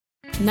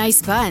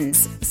Nice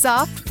buns,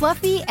 soft,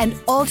 fluffy, and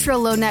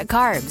ultra-low net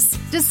carbs.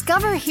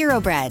 Discover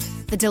Hero Bread,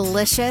 the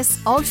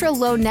delicious,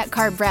 ultra-low net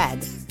carb bread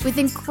with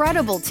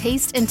incredible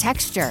taste and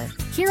texture.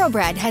 Hero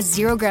Bread has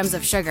 0 grams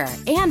of sugar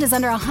and is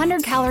under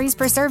 100 calories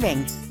per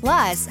serving.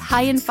 Plus,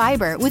 high in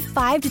fiber with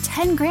 5 to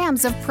 10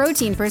 grams of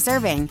protein per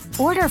serving.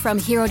 Order from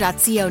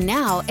hero.co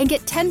now and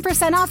get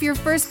 10% off your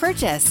first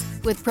purchase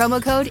with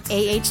promo code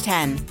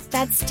AH10.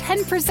 That's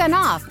 10%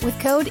 off with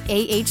code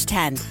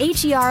AH10.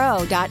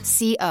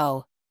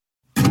 HERO.co.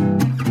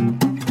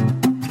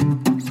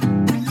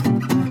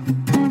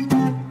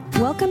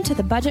 Welcome to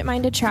the Budget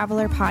Minded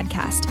Traveler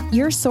podcast,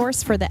 your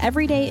source for the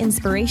everyday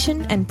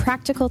inspiration and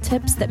practical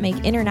tips that make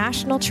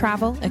international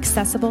travel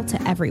accessible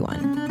to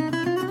everyone.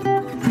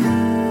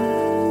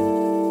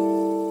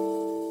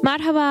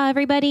 Marhaba,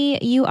 everybody.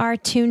 You are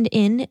tuned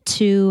in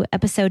to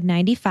episode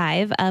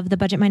 95 of the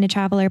Budget Minded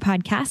Traveler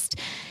podcast.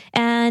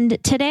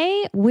 And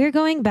today we're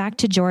going back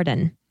to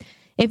Jordan.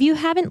 If you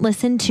haven't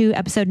listened to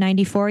episode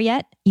 94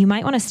 yet, you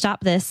might want to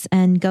stop this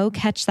and go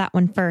catch that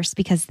one first,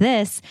 because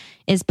this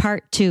is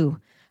part 2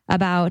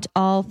 about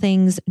all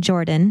things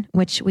Jordan,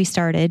 which we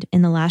started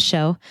in the last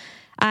show.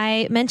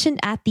 I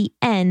mentioned at the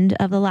end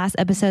of the last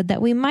episode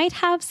that we might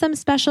have some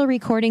special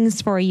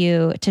recordings for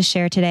you to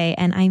share today,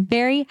 and I'm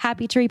very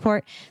happy to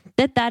report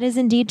that that is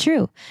indeed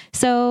true.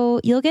 So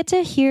you'll get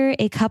to hear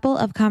a couple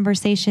of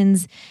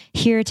conversations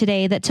here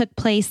today that took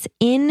place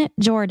in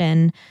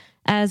Jordan,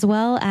 as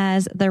well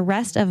as the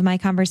rest of my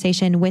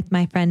conversation with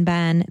my friend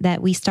Ben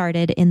that we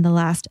started in the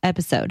last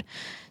episode.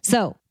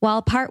 So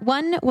while part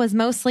 1 was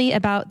mostly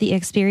about the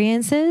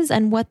experiences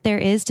and what there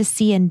is to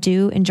see and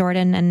do in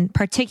Jordan, and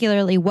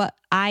particularly what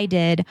I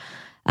did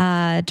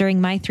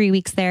during my 3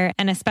 weeks there,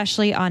 and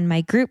especially on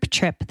my group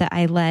trip that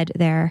I led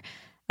there,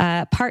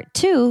 part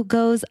 2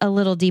 goes a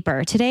little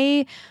deeper.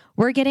 Today,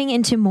 we're getting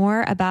into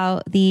more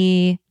about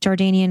the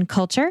Jordanian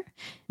culture,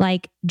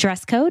 like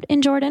dress code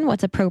in Jordan,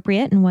 what's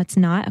appropriate and what's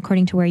not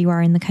according to where you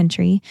are in the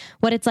country,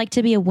 what it's like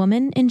to be a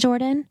woman in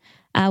Jordan.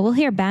 We'll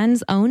hear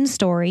Ban's own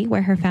story,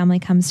 where her family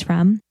comes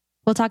from.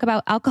 We'll talk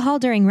about alcohol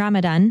during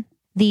Ramadan,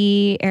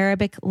 the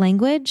Arabic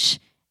language,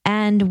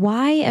 and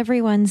why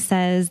everyone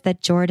says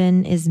that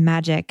Jordan is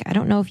magic. I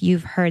don't know if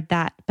you've heard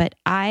that, but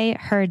I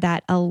heard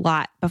that a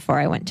lot before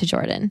I went to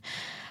Jordan.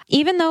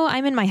 Even though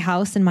I'm in my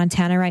house in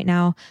Montana right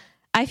now,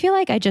 I feel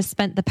like I just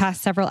spent the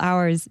past several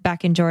hours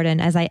back in Jordan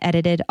as I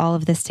edited all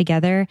of this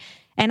together.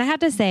 And I have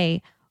to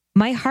say,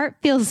 my heart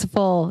feels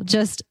full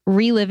just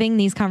reliving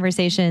these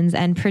conversations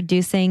and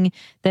producing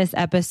this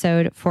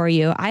episode for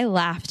you. I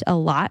laughed a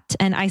lot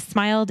and I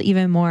smiled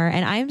even more.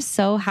 And I'm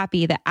so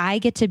happy that I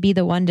get to be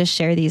the one to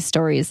share these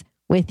stories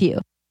with you.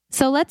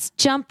 So let's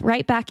jump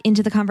right back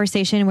into the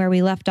conversation where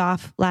we left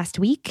off last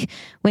week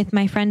with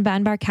my friend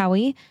Ban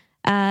Barkawi.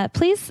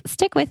 Please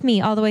stick with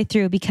me all the way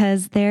through,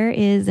 because there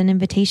is an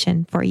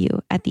invitation for you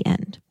at the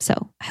end.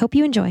 So I hope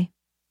you enjoy.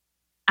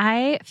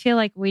 I feel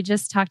like we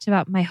just talked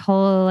about my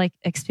whole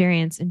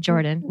experience in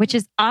Jordan, which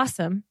is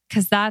awesome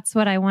because that's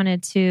what I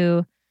wanted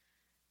to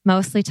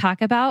mostly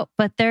talk about.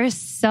 But there's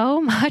so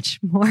much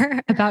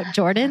more about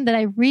Jordan that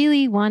I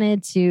really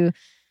wanted to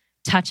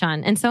touch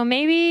on. And so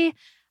maybe,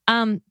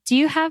 do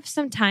you have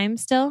some time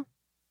still?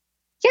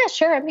 Yeah,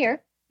 sure. I'm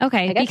here.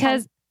 Okay.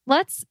 Because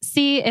let's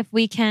see if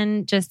we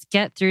can just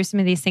get through some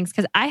of these things.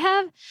 Because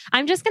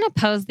I'm just going to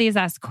pose these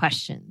as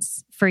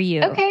questions for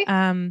you. Okay.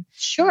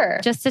 Sure.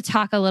 Just to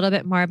talk a little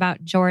bit more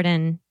about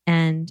Jordan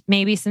and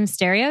maybe some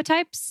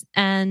stereotypes.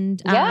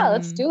 And yeah,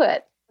 let's do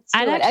it.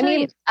 I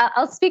mean,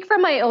 I'll speak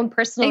from my own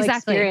personal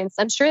experience.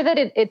 I'm sure that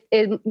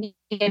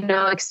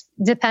it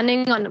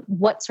depending on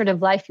what sort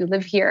of life you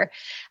live here.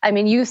 I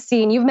mean, you've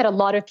met a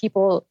lot of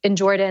people in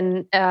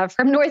Jordan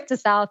from north to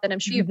south, and I'm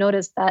sure you've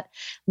noticed that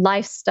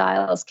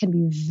lifestyles can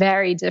be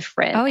very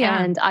different. Oh,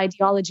 yeah. And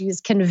ideologies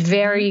can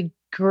vary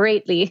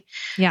greatly.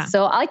 Yeah.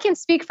 So I can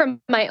speak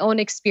from my own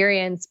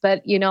experience,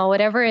 but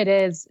whatever it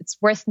is, it's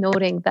worth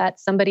noting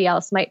that somebody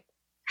else might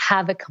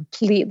have a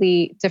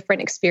completely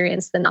different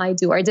experience than I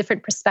do, or a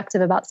different perspective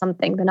about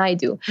something than I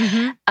do.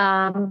 But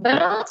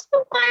I'll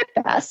do my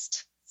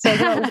best. So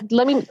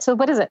so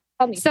what is it?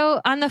 Tell me.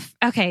 So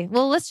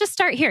well, let's just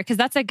start here, because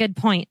that's a good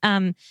point.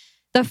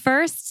 The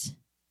first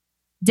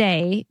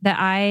day that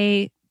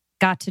I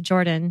got to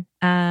Jordan,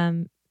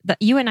 that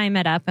you and I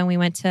met up and we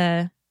went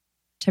to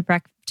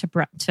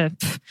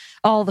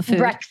all the food.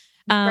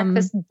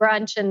 Breakfast,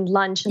 brunch, and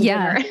lunch and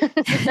dinner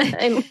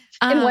in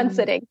one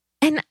sitting.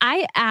 And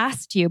I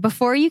asked you,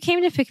 before you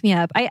came to pick me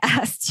up, I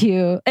asked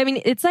you, I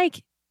mean, it's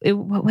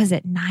what was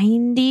it,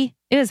 90?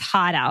 It was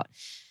hot out.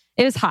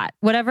 It was hot.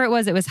 Whatever it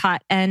was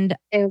hot. And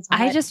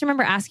I just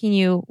remember asking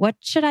you, what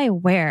should I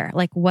wear?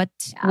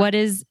 What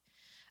is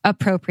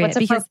appropriate?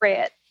 What's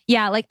appropriate?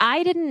 Yeah,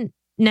 I didn't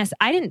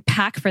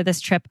pack for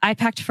this trip. I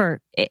packed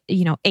for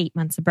 8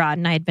 months abroad,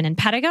 and I had been in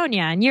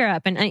Patagonia and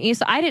Europe, and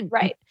so I didn't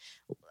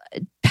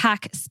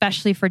pack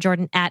especially for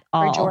Jordan at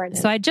all.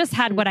 So I just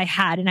had what I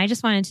had, and I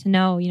just wanted to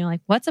know,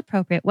 what's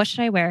appropriate? What should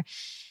I wear?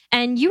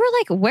 And you were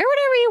like, wear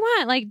whatever you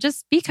want. Like,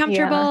 just be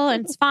comfortable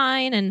and it's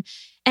fine.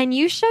 And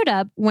you showed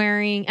up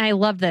wearing, I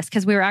love this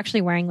because we were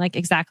actually wearing like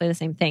exactly the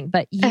same thing,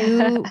 but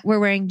you were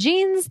wearing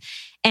jeans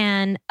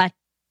and a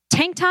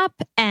tank top,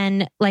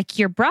 and like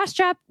your bra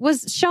strap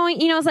was showing,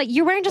 it's like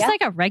you're wearing just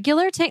like a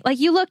regular tank. Like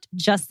you looked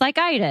just like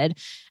I did.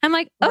 I'm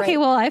like, okay,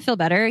 well, I feel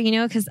better,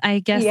 because I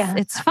guess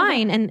it's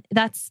fine. And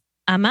that's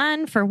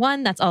Amman for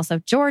one. That's also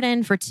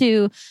Jordan for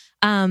two.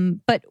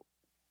 But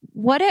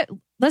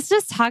let's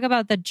just talk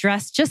about the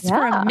dress just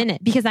for a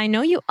minute, because I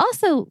know you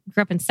also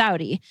grew up in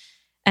Saudi.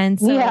 And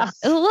so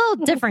it's a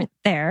little different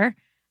there.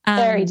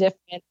 Very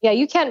different. Yeah,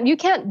 you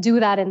can't do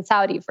that in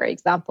Saudi, for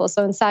example.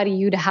 So in Saudi,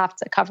 you'd have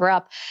to cover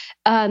up.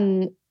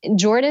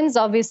 Jordan's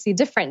obviously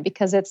different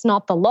because it's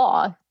not the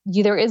law.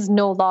 There is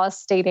no law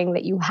stating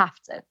that you have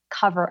to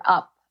cover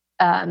up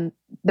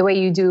the way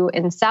you do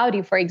in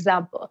Saudi, for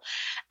example.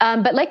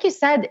 But like you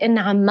said, in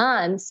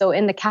Amman, so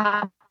in the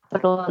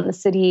capital in the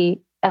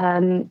city,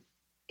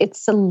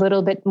 it's a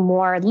little bit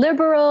more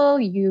liberal.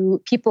 We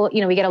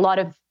get a lot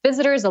of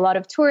visitors, a lot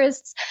of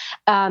tourists,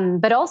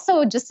 but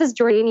also just as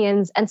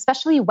Jordanians, and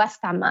especially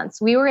West Amman.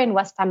 So we were in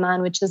West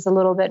Amman, which is a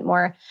little bit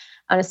more,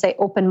 I want to say,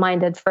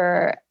 open-minded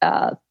for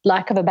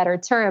lack of a better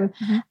term,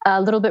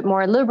 a little bit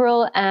more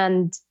liberal,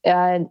 and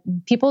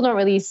people don't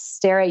really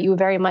stare at you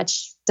very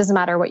much. Doesn't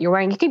matter what you're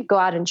wearing. You could go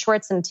out in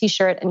shorts and a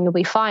t-shirt and you'll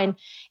be fine.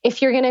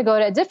 If you're going to go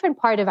to a different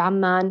part of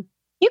Amman,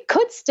 you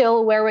could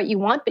still wear what you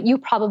want, but you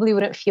probably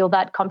wouldn't feel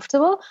that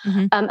comfortable.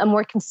 A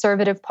more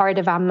conservative part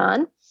of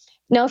Amman.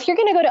 Now, if you're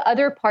going to go to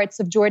other parts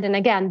of Jordan,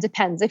 again,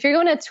 depends. If you're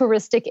going to a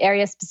touristic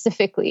area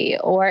specifically,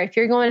 or if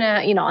you're going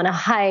to, on a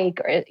hike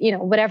or,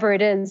 whatever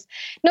it is,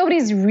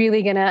 nobody's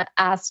really going to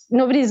ask,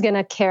 nobody's going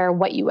to care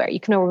what you wear.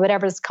 You can wear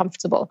whatever is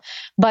comfortable.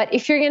 But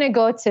if you're going to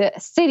go to a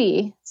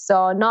city,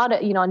 so not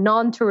a,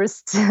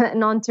 non-touristic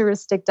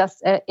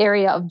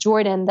area of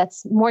Jordan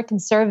that's more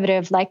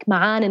conservative, like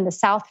Ma'an in the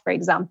south, for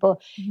example,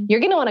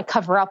 you're going to want to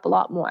cover up a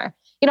lot more.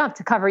 You don't have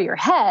to cover your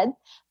head,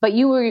 but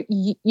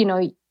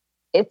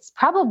it's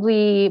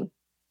probably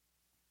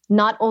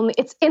not only,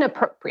 it's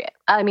inappropriate.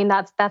 I mean,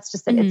 that's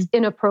just it. It's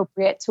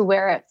inappropriate to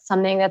wear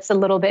something that's a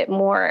little bit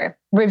more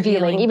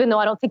revealing, even though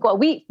I don't think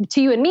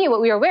to you and me, what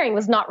we were wearing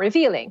was not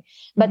revealing,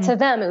 but to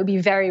them, it would be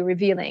very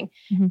revealing.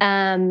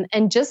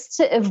 And just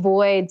to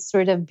avoid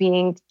sort of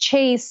being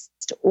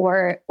chased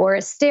or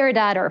stared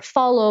at or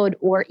followed,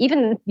 or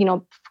even,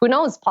 who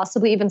knows,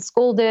 possibly even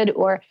scolded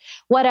or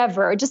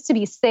whatever, or just to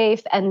be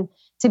safe and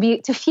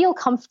to feel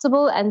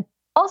comfortable. And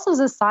also as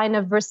a sign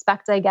of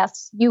respect, I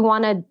guess, you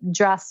want to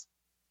dress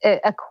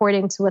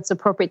according to what's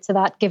appropriate to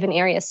that given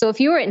area. So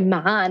if you were in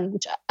Ma'an,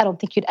 which I don't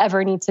think you'd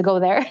ever need to go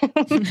there,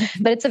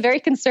 but it's a very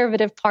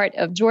conservative part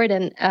of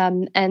Jordan.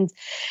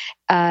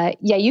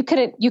 You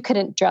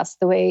couldn't dress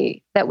the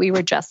way that we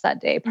were dressed that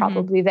day,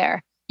 probably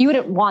there. You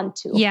wouldn't want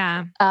to.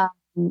 Yeah.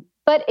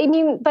 But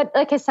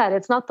like I said,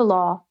 it's not the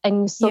law,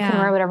 and you still can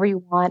wear whatever you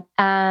want.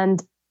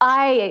 And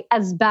I,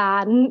 as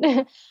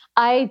Ban,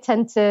 I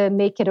tend to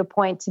make it a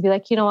point to be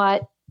like, you know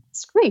what,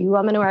 screw you,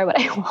 I'm going to wear what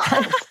I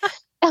want.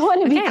 I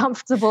want to be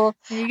comfortable.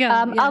 There you go.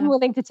 I'm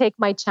willing to take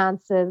my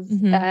chances,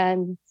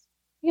 and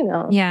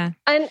and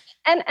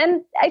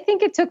I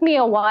think it took me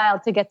a while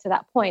to get to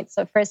that point.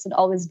 So at first, I'd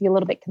always be a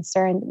little bit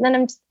concerned, and then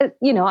I'm just,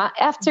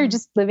 after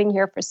just living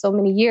here for so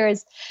many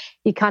years,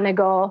 you kind of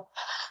go,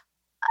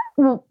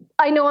 well,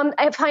 I know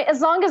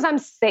as long as I'm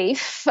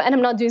safe and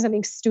I'm not doing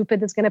something stupid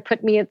that's going to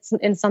put me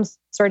in some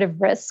sort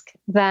of risk,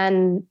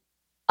 then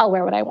I'll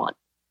wear what I want.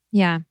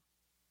 Yeah.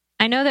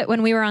 I know that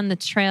when we were on the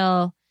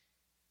trail,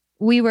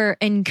 we were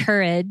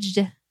encouraged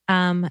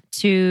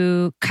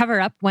to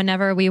cover up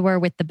whenever we were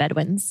with the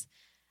Bedouins.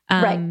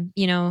 And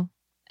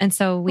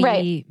so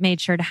we made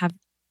sure to have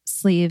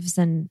sleeves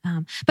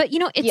but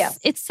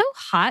it's so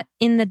hot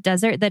in the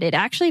desert that it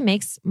actually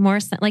makes more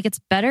sense. Like, it's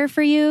better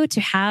for you to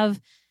have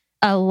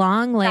a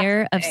long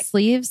layer of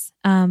sleeves,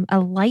 a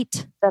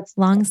light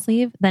long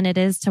sleeve, than it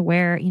is to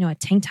wear, a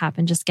tank top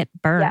and just get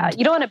burned. Yeah,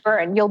 you don't want to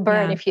burn. You'll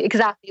burn if you,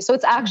 exactly. So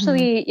it's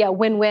actually,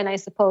 win-win, I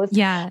suppose.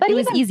 Yeah, but it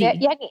was easy.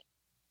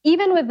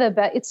 Even with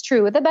it's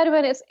true. With the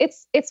Bedouin,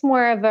 it's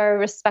more of a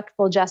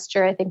respectful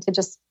gesture, I think, to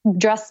just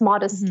dress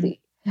modestly.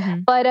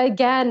 But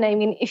again, I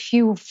mean, if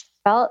you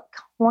felt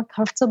more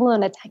comfortable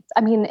in a tank,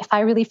 if I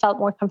really felt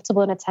more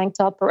comfortable in a tank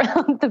top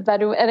around the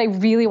Bedouin, and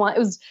it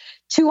was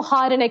too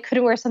hot and I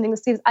couldn't wear something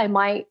with sleeves, I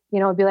might, be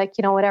like,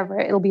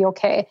 whatever, it'll be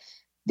okay.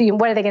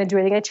 What are they going to do?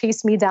 Are they going to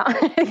chase me down?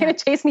 Are they going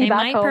to chase me back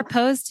home? They might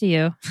propose to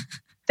you.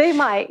 They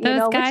might.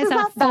 Those guys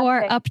have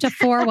up to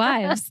 4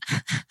 wives.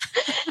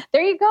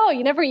 There you go.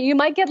 You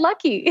might get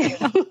lucky.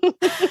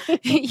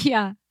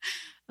 Yeah.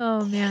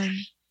 Oh man.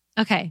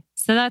 Okay.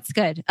 So that's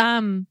good.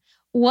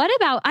 What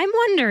about, I'm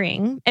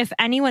wondering if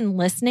anyone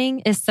listening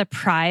is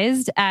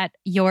surprised at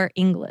your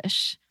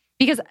English,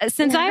 because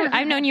since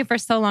I've known you for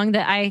so long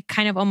that I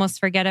kind of almost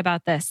forget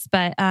about this,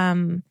 but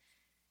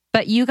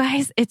you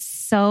guys, it's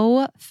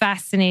so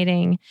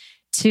fascinating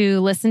to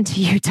listen to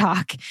you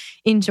talk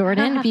in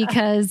Jordan,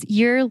 because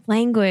your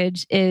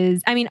language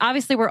is,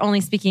 obviously we're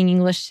only speaking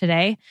English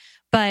today,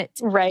 But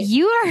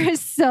you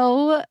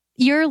are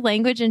your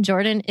language in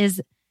Jordan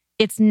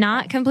it's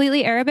not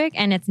completely Arabic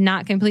and it's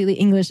not completely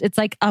English. It's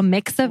like a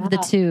mix of the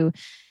two.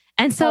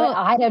 And so,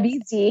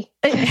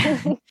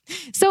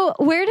 so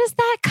where does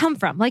that come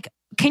from? Like,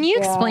 can you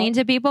explain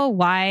to people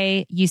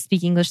why you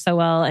speak English so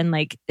well and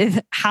like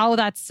how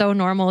that's so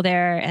normal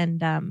there?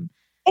 And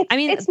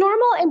it's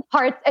normal in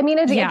parts. I mean,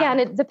 again,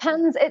 it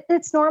depends.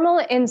 It's normal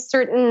in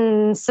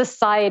certain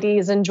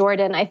societies in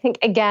Jordan. I think,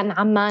 again,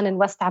 Amman and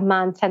West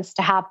Amman tends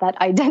to have that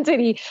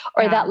identity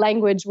or that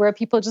language where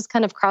people just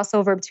kind of cross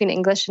over between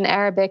English and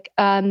Arabic.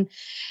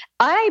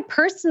 I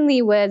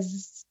personally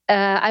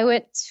I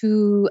went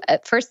to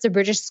first a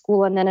British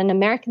school and then an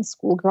American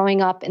school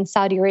growing up in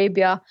Saudi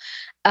Arabia.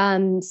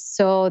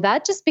 So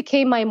that just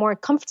became my more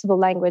comfortable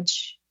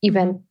language,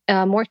 even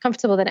more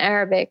comfortable than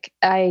Arabic.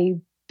 I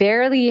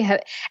barely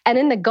have, and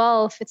in the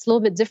Gulf, it's a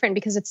little bit different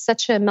because it's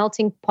such a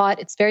melting pot.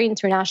 It's very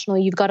international.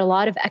 You've got a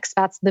lot of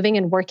expats living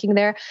and working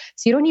there.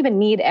 So you don't even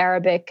need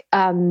Arabic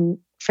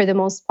for the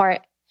most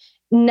part.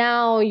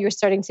 Now you're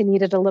starting to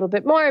need it a little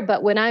bit more.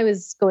 But when I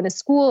was going to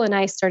school and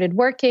I started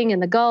working in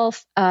the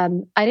Gulf, I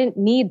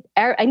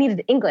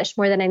needed English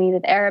more than I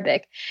needed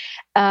Arabic.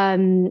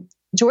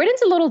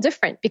 Jordan's a little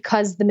different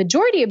because the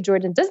majority of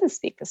Jordan doesn't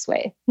speak this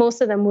way.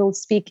 Most of them will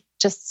speak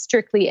just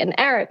strictly in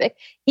Arabic,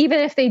 even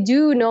if they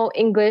do know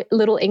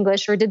little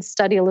English or did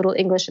study a little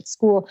English at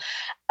school.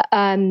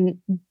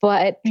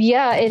 But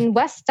yeah, in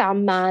West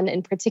Amman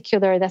in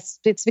particular,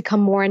 it's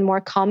become more and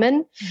more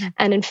common.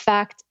 And in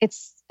fact,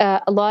 it's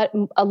a lot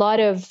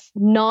of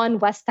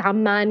non-West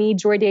Ammani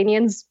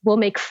Jordanians will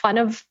make fun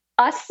of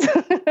us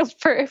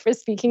for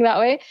speaking that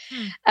way.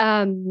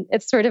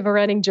 It's sort of a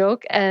running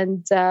joke,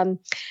 and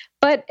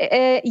but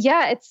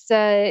it's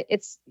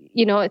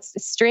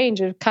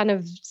strange. We've kind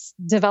of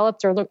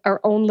developed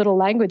our own little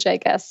language, I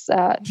guess.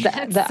 The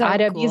so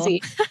Arabizi.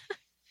 Cool.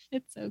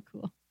 It's so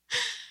cool.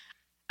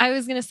 I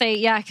was gonna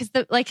say, because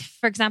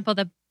for example,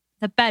 the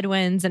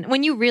Bedouins, and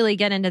when you really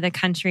get into the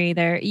country,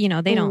 they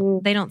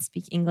don't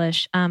speak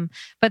English.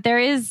 But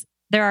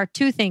there are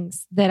two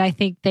things that I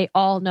think they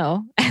all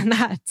know, and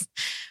that's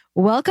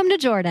welcome to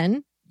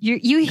Jordan.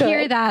 You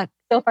hear that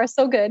so far,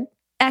 so good.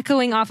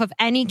 Echoing off of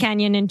any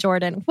canyon in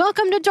Jordan.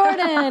 Welcome to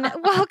Jordan.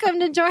 Welcome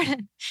to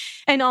Jordan.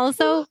 And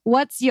also,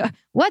 what's your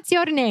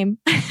name?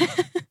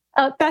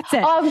 That's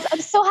it. I'm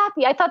so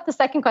happy. I thought the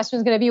second question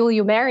was going to be, will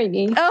you marry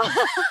me?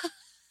 Oh.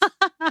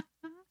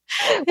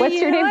 What's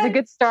your name's a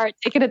good start.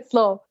 Taking it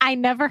slow. I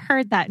never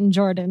heard that in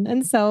Jordan.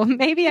 And so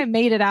maybe I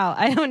made it out.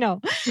 I don't know.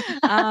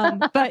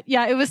 But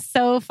yeah, it was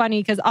so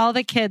funny because all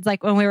the kids,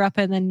 like when we were up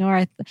in the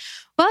north,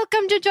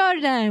 welcome to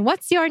Jordan.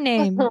 What's your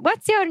name?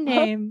 What's your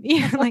name?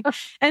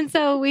 And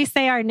so we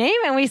say our name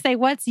and we say,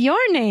 what's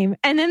your name?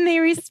 And then they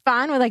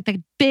respond with like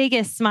the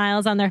biggest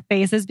smiles on their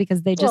faces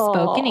because they just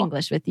spoke in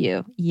English with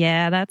you.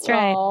 Yeah, that's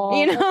right.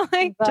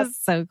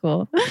 Just so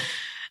cool.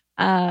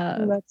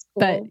 That's cool.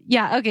 But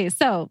yeah, okay.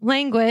 So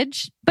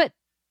language, but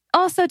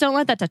also don't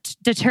let that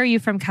deter you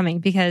from coming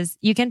because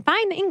you can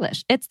find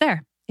English. It's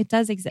there. It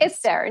does exist.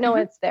 It's there. No,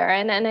 it's there.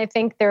 And I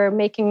think they're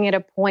making it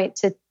a point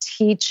to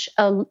teach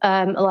a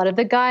lot of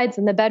the guides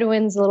and the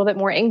Bedouins a little bit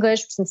more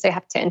English since they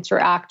have to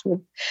interact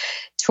with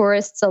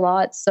tourists a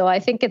lot. So I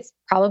think it's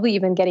probably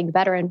even getting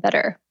better and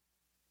better.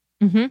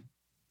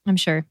 I'm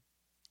sure.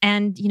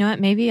 And you know what?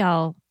 Maybe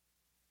I'll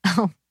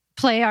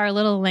play our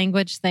little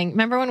language thing.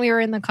 Remember when we were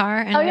in the car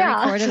and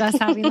I recorded us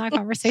having that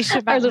conversation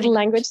about our little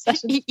language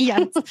session?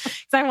 Yes,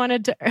 because I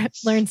wanted to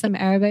learn some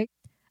Arabic.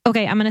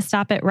 Okay, I'm going to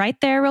stop it right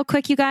there real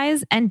quick, you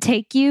guys, and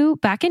take you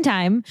back in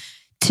time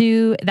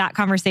to that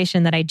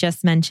conversation that I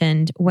just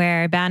mentioned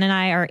where Ban and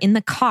I are in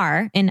the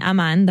car in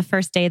Amman the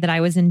first day that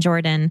I was in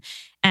Jordan.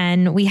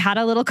 And we had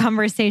a little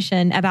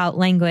conversation about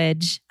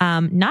language,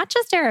 not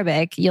just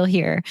Arabic, you'll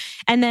hear.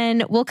 And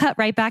then we'll cut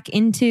right back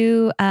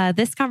into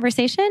this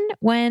conversation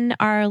when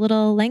our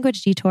little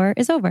language detour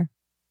is over.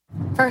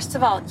 First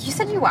of all, you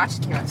said you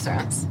watched Game of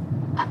Thrones.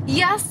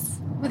 Yes,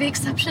 with the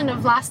exception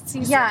of last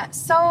season. Yeah,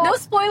 so... No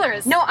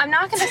spoilers. No, I'm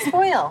not going to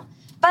spoil.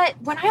 But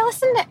when I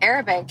listen to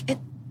Arabic,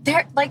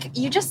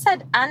 you just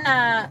said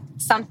Anna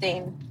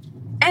something.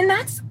 And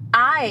that's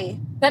I.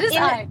 That is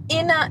I.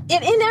 In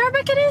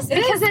Arabic it is?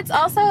 Because it's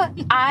also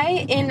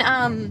I in...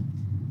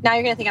 Now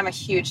you're going to think I'm a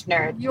huge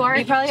nerd. You are.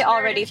 You probably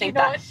already think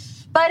that.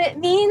 But it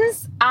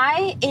means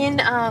I in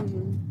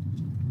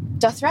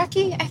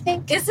Dothraki, I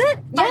think. Is it?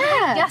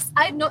 Yeah. Yes.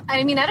 I know.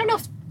 I mean, I don't know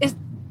if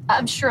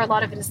I'm sure a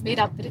lot of it is made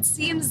up, but it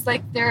seems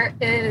like there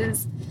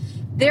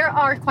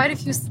are quite a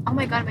few. Oh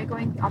my God, am I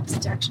going the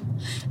opposite direction?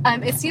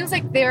 It seems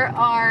like there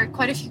are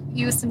quite a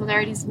few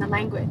similarities in the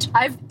language.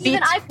 I've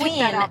picked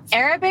that up.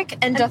 Arabic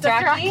and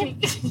Dothraki?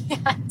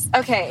 Yes.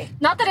 Okay.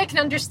 Not that I can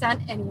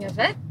understand any of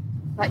it,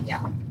 but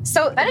yeah.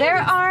 So there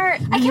are I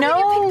can't believe you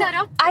picked that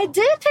up. I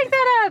did pick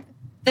that up.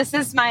 This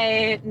is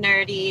my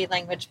nerdy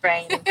language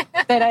brain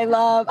that I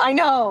love. I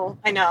know.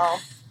 I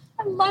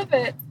love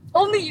it.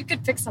 Only you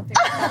could pick something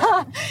like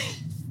that.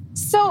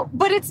 So,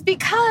 but it's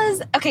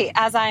because, okay,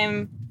 as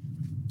I'm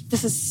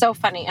this is so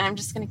funny, and I'm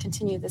just going to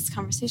continue this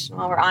conversation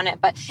while we're on it,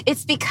 but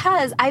it's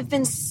because I've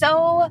been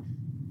so...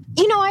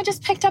 I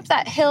just picked up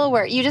that hill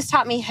word. You just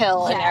taught me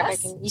hill in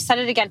Arabic, and you said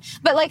it again.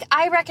 But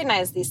I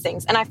recognize these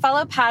things, and I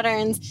follow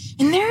patterns,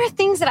 and there are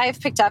things that I've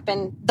picked up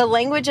in the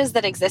languages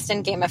that exist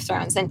in Game of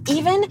Thrones. And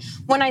even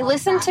when I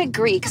listen to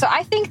Greek, so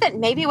I think that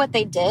maybe what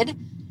they did,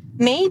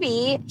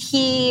 maybe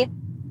he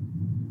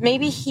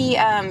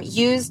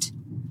used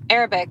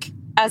Arabic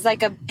as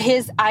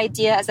his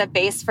idea as a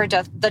base for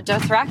the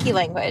Dothraki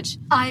language.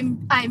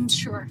 I'm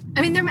sure.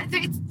 I mean,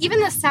 it's even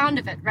the sound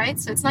of it, right?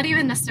 So it's not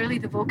even necessarily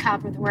the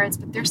vocab or the words,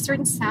 but there's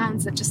certain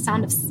sounds that just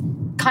sound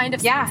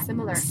sound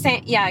similar.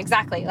 Yeah,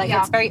 exactly.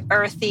 It's very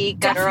earthy,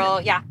 guttural.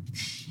 Definitely. Yeah.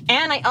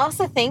 And I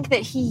also think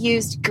that he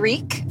used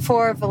Greek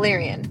for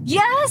Valyrian.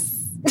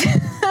 Yes.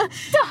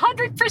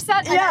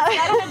 100%. Yeah.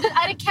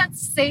 I can't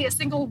say a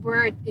single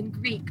word in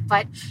Greek,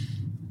 but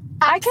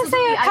absolutely. I can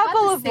say a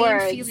couple of words. I got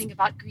the same feeling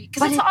about Greek.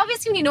 Because it's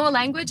obviously when you know a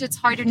language, it's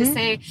harder to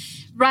say,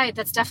 right,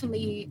 that's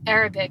definitely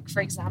Arabic,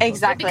 for example.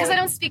 Exactly. But because I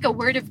don't speak a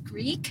word of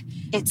Greek,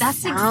 that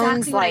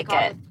sounds exactly like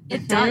it.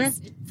 It does.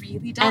 It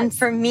really does. And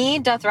for me,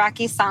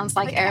 Dothraki sounds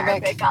like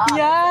Arabic. Oh,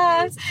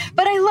 yes.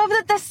 But I love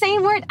that the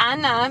same word,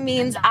 Anna,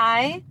 means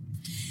I.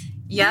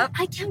 Yep.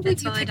 I can't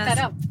believe you picked that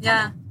up.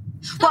 Yeah.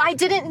 Well, I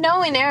didn't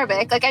know in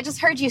Arabic. I just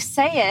heard you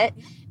say it.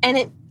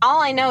 And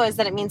all I know is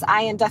that it means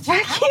I in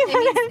Dothraki.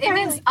 It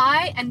means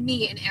I and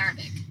me in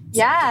Arabic.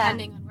 So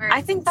depending on where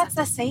I think that's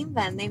the same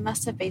then. They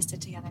must have based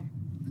it together.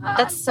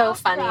 That's so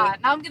funny.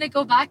 That. Now I'm going to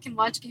go back and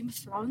watch Game of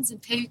Thrones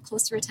and pay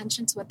closer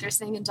attention to what they're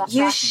saying in Dothraki.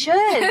 You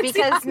should,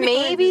 because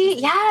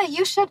maybe,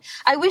 you should.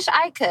 I wish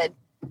I could.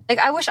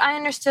 I wish I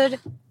understood.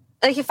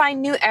 If I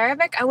knew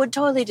Arabic, I would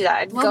totally do that.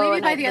 I'd go maybe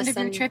and by the end of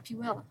your trip you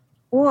will.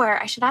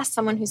 Or I should ask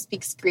someone who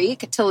speaks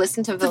Greek to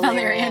listen to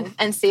Valyrian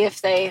and see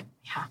if they...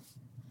 Yeah.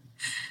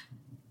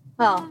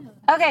 Well,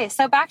 okay,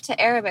 so back to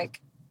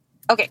Arabic.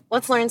 Okay,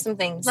 let's learn some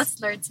things. What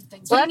do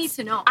you need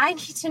to know? I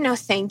need to know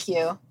thank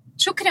you.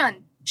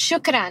 Shukran.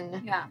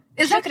 Yeah.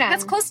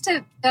 That's close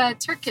to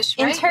Turkish,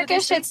 right? In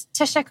Turkish, it's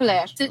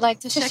teşekkürler.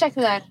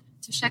 Teşekkürler.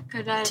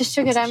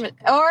 Teşekkürler.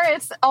 Or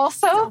it's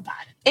also...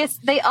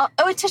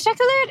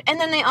 teşekkürler, and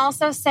then they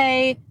also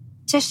say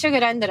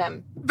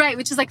teşekkür. Right,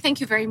 which is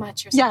thank you very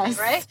much or something,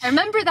 right? I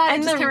remember that, I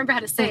just can't remember how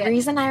to say it. The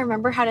reason I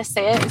remember how to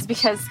say it is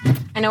because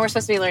I know we're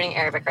supposed to be learning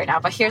Arabic right now,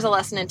 but here's a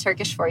lesson in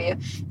Turkish for you.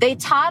 They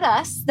taught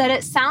us that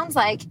it sounds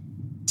like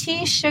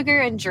tea,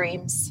 sugar, and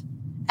dreams.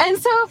 And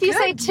so if you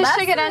say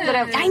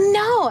teşekkür, I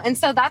know. And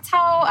so that's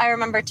how I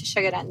remember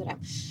teşekkür.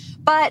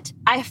 But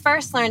I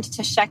first learned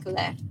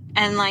teşekkürler.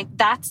 And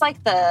that's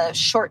the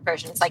short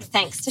version. It's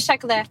thanks,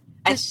 teşekkürler.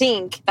 I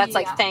think that's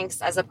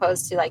thanks as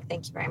opposed to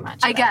thank you very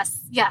much. I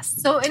guess, yes.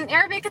 So in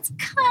Arabic, it's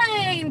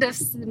kind of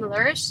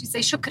similar. You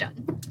say shukran.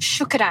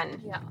 Shukran.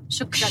 Yeah,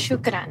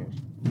 shukran.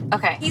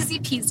 Okay. Easy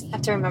peasy. I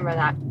have to remember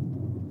that.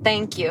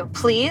 Thank you.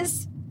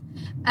 Please?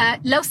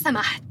 لو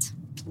سمحت.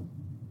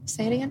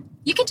 Say it again.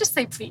 You can just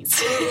say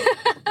please.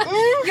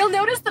 You'll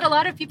notice that a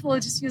lot of people will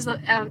just use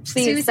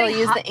please. They'll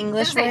use the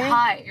English word. Say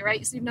hi,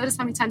 right? So you've noticed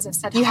how many times I've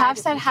said hi. You have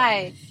said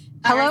hi.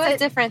 Hello is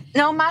different.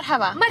 No,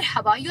 marhaba.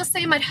 Marhaba. You'll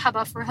say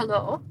marhaba for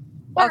hello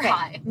or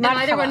hi. And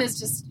either one is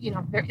just,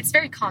 it's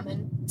very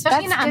common,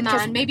 especially in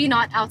Amman. Maybe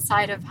not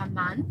outside of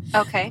Amman.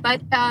 Okay.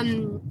 But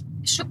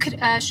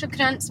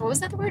shukran. So what was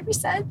that the word we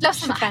said? Lo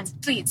samaht,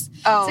 please.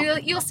 Oh. So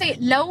you'll say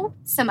lo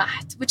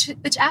samaht,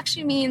 which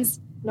actually means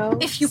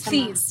if you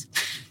please.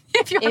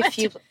 If you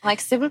s'il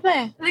vous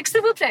plaît.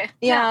 S'il vous plaît.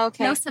 Yeah,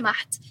 okay. Lo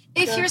samaht.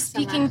 If you're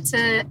speaking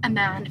to a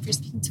man, if you're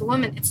speaking to a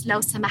woman, it's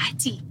lo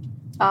samahti.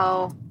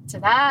 Oh. So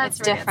that's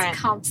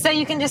different. So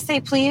you can just say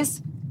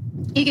please?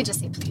 You can just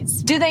say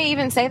please. Do they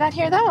even say that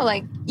here though?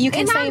 You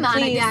can say Amman,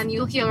 please. Again,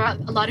 you'll hear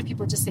a lot of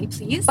people just say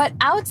please. But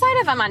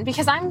outside of Amman,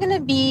 because I'm going to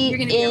be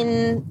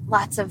in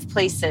lots of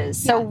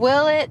places. So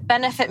will it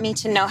benefit me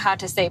to know how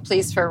to say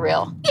please for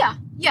real? Yeah.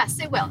 Yes,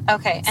 it will.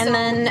 Okay. And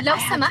then... Lo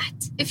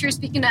samaht, if you're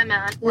speaking to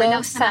Amman. Or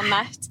lo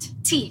samaht.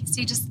 T. So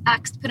you just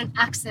put an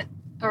accent,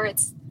 or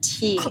it's...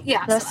 T.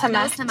 Yeah. Lo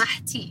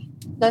samahti.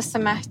 Lo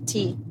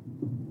samahti.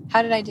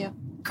 How did I do?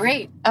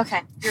 Great.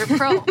 Okay. You're a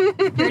pro.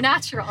 You're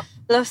natural.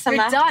 Lo samaht.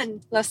 You're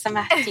done. Lo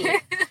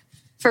samahti.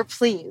 For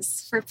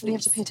please. You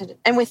have to pay attention.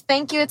 And with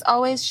thank you, it's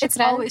always shukran? It's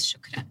always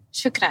shukran.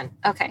 Shukran.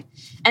 Okay.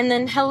 And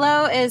then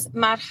hello is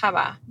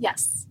marhaba.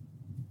 Yes.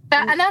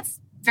 And that's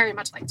very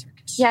much like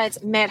Turkish. Yeah, it's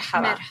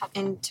merhaba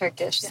in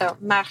Turkish. Yeah. So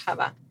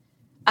marhaba.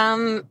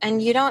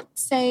 And you don't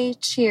say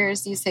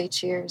cheers, you say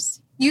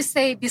cheers. You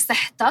say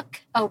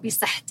bisahtak or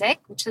bisahtek,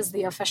 which is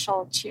the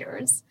official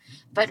cheers.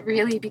 But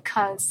really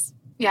because...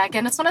 Yeah,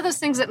 again, it's one of those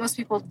things that most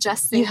people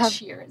just say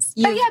cheers.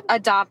 You've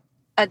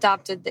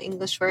adopted the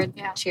English word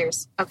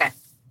cheers. Okay.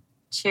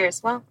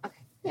 Cheers. Well, okay.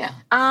 Yeah.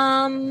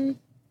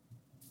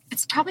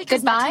 It's probably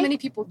because not too many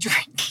people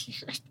drink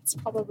here. It's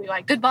probably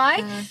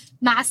goodbye,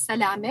 ma'a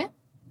salame,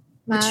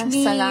 which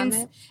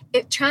means,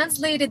 it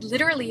translated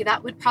literally,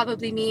 that would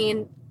probably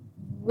mean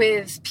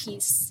with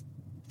peace.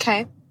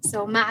 Okay.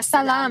 So ma'a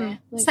salame.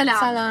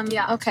 Salam.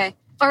 Yeah. Okay.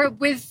 Or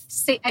with,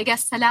 I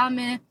guess,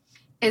 salame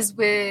is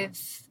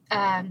with...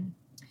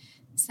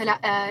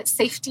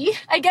 safety,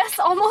 I guess,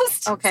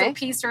 almost. Okay. So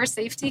peace or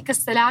safety, because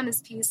salam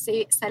is peace.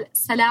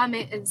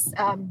 Salame is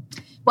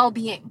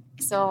well-being.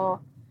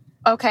 So,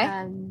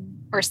 Okay.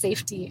 Or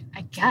safety,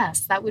 I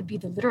guess. That would be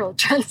the literal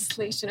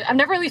translation. I've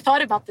never really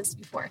thought about this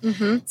before.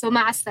 So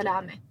ma'a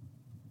salame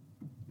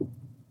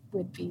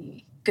would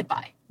be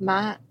goodbye.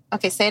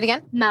 Okay, say it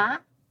again. Ma.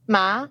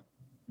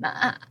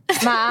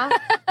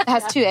 It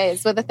has 2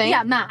 A's with a thing?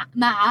 Yeah,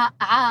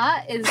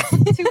 ma'a is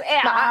 2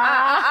 A's.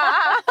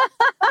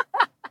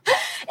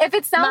 If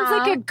it sounds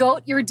like a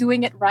goat, you're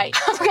doing it right.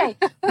 Okay.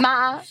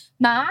 Ma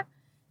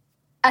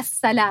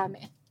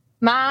as-salame.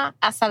 Ma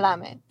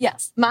as-salame.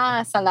 Yes. Ma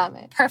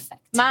as-salame.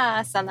 Perfect. Ma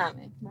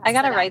as-salame. I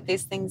got to write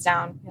these things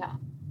down.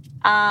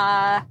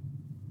 Yeah.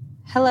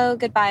 Hello,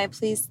 goodbye,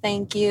 please,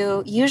 thank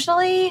you.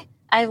 Usually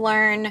I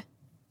learn...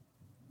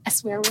 A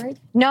swear word?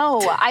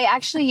 No, I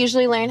actually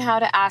usually learn how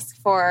to ask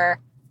for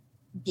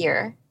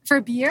beer.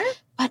 For beer?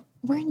 But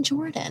we're in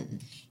Jordan.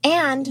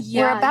 And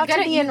we're about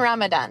to be in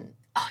Ramadan.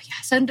 Oh,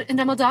 yeah. So in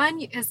Ramadan,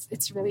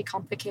 it's really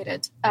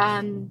complicated.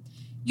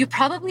 You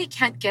probably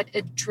can't get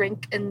a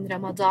drink in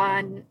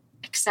Ramadan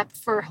except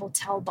for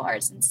hotel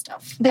bars and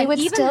stuff. They would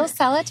still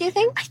sell it, do you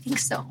think? I think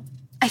so.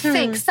 I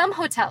think some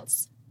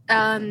hotels.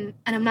 And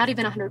I'm not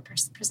even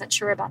 100%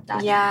 sure about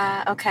that.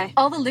 Yeah, okay.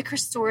 All the liquor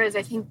stores,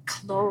 I think,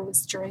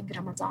 close during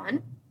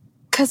Ramadan.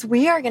 Because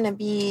we are going to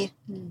be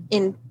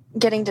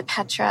getting to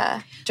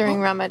Petra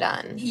during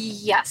Ramadan.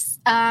 Yes.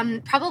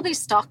 Probably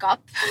stock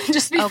up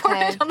just before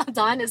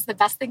Ramadan is the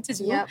best thing to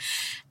do. Yep.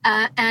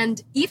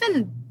 And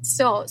even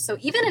so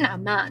even in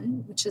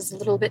Amman, which is a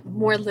little bit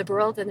more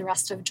liberal than the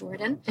rest of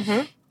Jordan,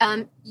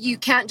 you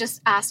can't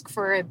just ask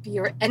for a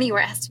beer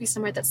anywhere. It has to be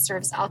somewhere that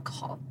serves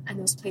alcohol. And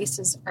those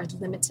places are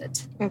limited.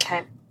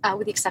 Okay.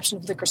 With the exception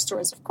of liquor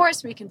stores, of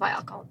course, where you can buy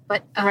alcohol.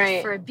 But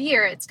for a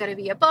beer, it's got to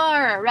be a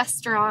bar, a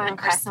restaurant,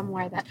 or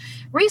somewhere that...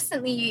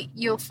 Recently,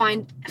 you'll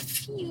find a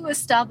few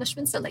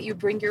establishments that let you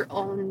bring your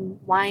own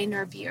wine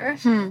or beer.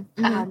 So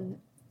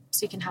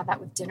you can have that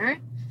with dinner.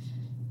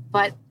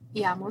 But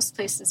yeah, most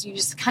places, you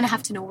just kind of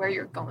have to know where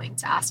you're going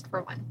to ask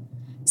for one.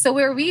 So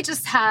where we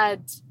just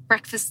had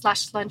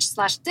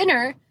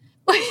breakfast/lunch/dinner,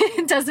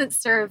 it doesn't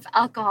serve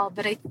alcohol.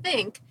 But I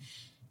think...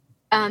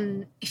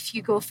 if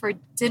you go for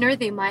dinner,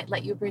 they might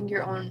let you bring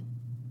your own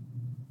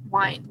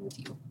wine with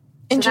you.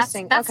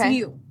 Interesting. So that's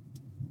new.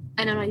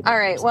 I don't know. All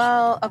right.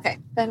 Well, okay.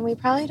 Then we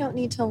probably don't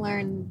need to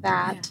learn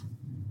that.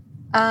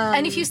 Yeah.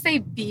 And if you say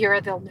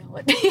beer, they'll know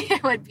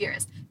what beer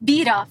is.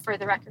 Bira, for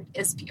the record,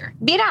 is beer.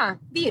 Bira.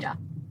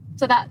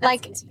 So that's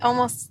like easy.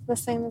 almost the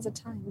same as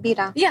Italian.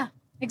 Bira. Yeah,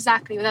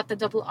 exactly. Without the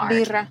double R.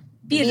 Bira.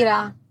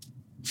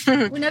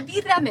 Una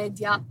birra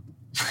media.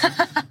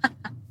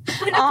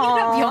 Una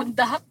birra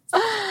bionda.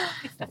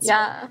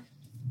 Yeah.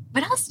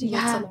 What else do you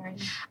get to learn?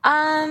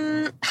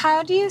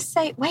 How do you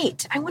say...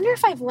 Wait, I wonder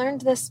if I've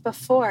learned this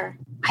before.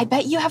 I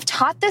bet you have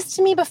taught this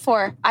to me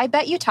before. I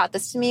bet you taught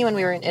this to me when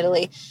we were in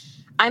Italy.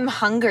 I'm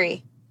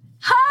hungry.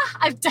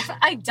 I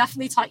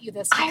definitely taught you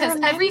this because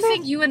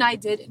everything you and I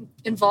did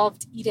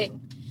involved eating.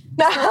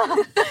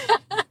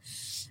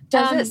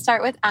 Does it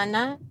start with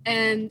Anna?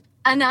 And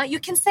Anna, you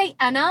can say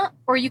Anna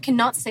or you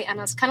cannot say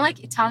Anna. It's kind of like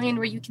Italian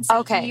where you can say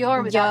io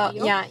or without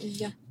io. Yeah.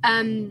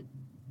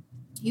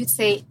 You'd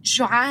say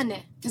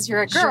Joanne because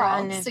you're a girl.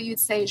 Joanne. So you'd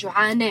say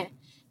Joanne.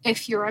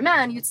 If you're a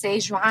man, you'd say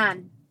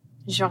Joanne.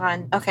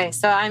 Joanne. Okay,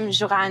 so I'm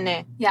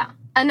Joanne. Yeah.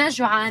 Anna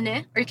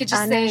Joanne. Or you could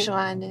just say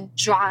Joanne.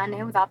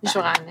 Joanne without that.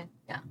 Joanne.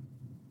 Yeah.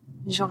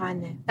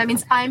 Joanne. That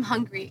means I'm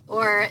hungry.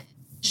 Or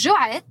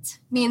Joet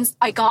means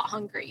I got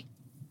hungry.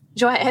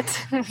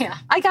 Joet. Yeah.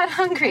 I got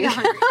hungry.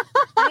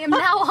 I am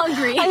now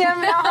hungry.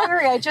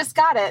 I just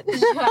got it.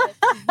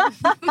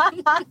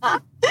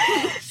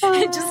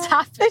 It just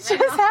happened.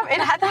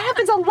 That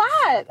happens a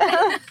lot.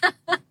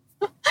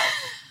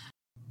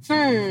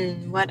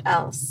 What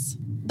else?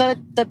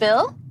 The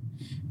bill?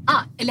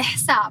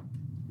 الحساب.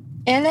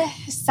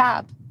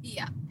 الحساب.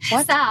 Yeah.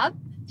 What?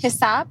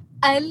 حساب.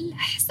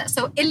 الحساب.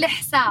 So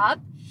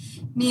الحساب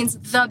means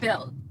the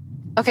bill.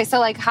 Okay, so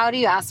like how do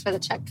you ask for the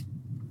check?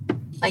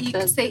 Like you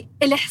can say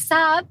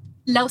الحساب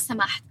لو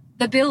سمحت.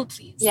 The bill,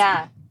 please.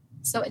 Yeah.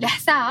 So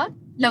الحساب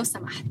لو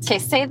سمحت. Okay,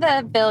 say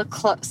the bill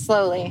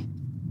slowly.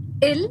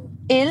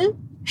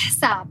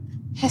 الحساب.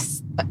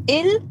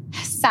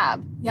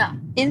 الحساب. Yeah.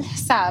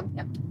 الحساب.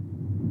 Yep.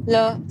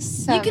 لو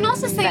سمحت. You can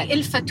also say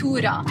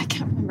الفاتورة. I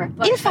can't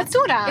remember.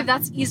 الفاتورة. If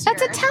that's easier.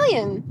 That's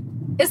Italian.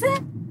 Is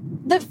it?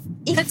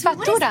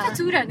 الفاتورة. What is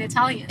fattura in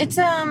Italian? It's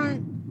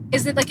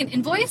Is it like an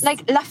invoice?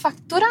 Like la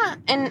factura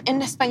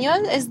in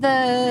Espanol is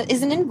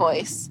an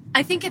invoice.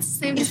 I think it's the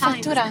same in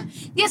Italian. Fattura.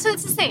 Yeah, so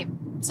it's the same.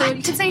 So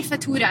you can say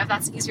fattura if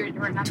that's easier to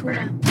remember.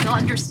 They'll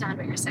understand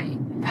what you're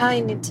saying.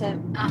 Probably need to...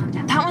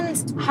 that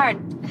one's hard.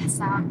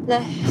 Hisab. The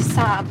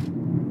hisab.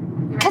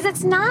 Because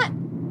it's not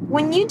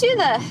When you do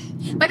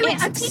by the way,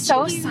 it's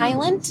so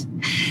silent.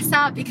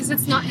 Hisab, because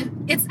it's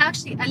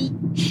actually a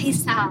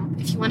hisab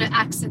if you want to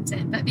accent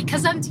it. But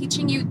because I'm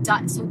teaching you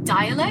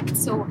dialect,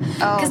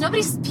 because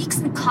nobody speaks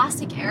in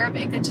classic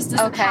Arabic, that just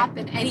doesn't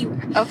happen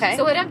anywhere. Okay.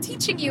 So what I'm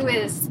teaching you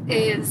is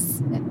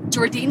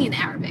Jordanian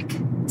Arabic,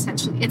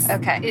 essentially.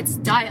 It's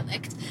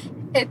dialect.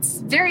 It's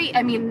very,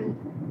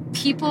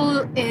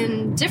 people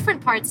in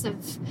different parts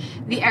of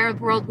the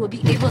Arab world will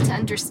be able to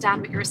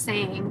understand what you're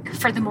saying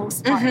for the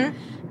most part. Mm-hmm.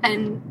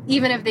 And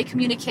even if they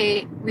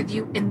communicate with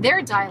you in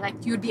their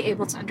dialect, you would be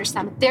able to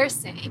understand what they're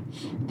saying,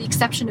 the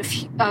exception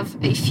of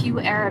a few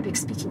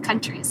Arabic-speaking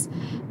countries.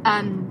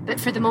 But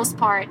for the most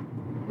part,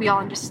 we all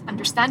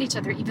understand each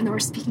other, even though we're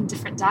speaking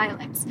different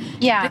dialects.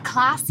 Yeah. The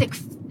classic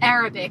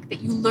Arabic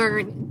that you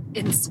learn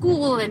in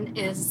school and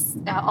is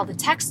all the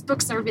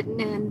textbooks are written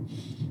in,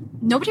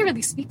 nobody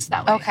really speaks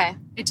that way. Okay.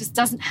 It just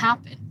doesn't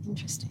happen.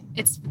 Interesting.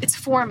 It's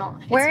formal.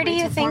 Where do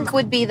you think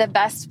would be the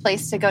best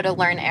place to go to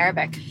learn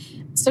Arabic?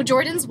 So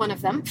Jordan's one of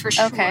them, for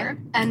sure. Okay.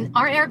 And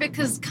our Arabic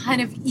is kind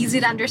of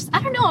easy to understand.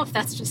 I don't know if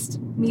that's just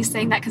me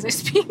saying that because I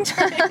speak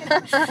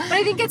Jordanian. But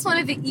I think it's one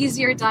of the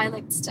easier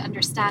dialects to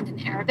understand in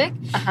Arabic.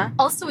 Uh-huh.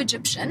 Also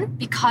Egyptian,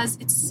 because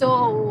it's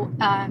so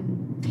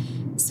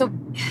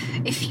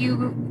if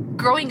you...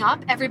 Growing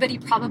up, everybody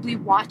probably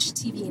watched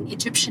TV in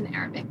Egyptian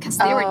Arabic because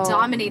they were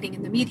dominating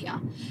in the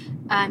media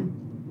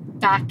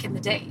back in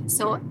the day.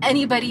 So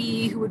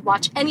anybody who would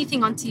watch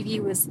anything on TV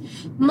was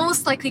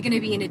most likely going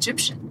to be in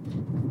Egyptian.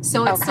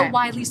 So it's so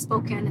widely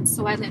spoken and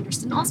so widely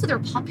understood. And also their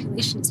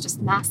population is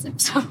just massive.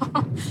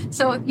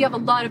 So you have a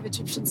lot of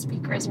Egyptian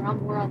speakers around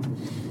the world.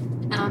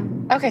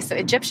 So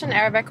Egyptian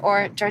Arabic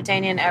or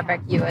Jordanian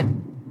Arabic you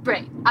would...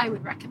 Right. I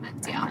would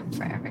recommend,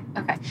 for Arabic.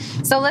 Okay.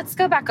 So let's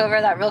go back over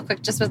that real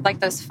quick, just with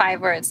like those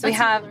 5 words. So we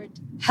have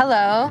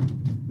hello,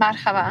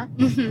 marhaba.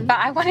 Mm-hmm. But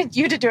I wanted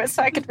you to do it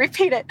so I could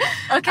repeat it.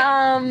 Okay.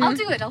 I'll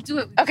do it.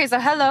 Okay. So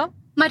hello.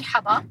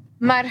 Marhaba.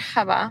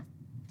 Marhaba.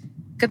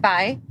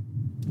 Goodbye.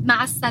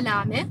 مع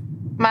السلامة.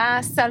 مع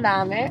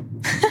السلامة.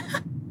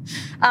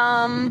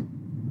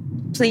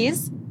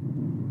 Please.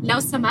 لو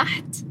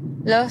سمحت.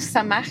 لو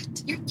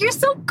سمحت. You're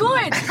so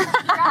good.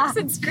 Your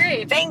accent's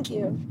great. Thank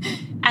you.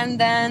 And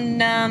then,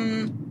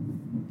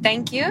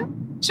 thank you.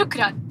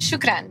 Shukran.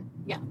 Shukran.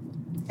 Yeah.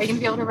 Are you going to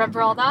be able to remember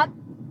all that?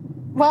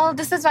 Well,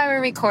 this is why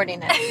we're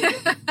recording it.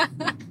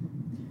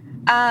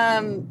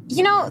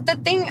 The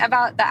thing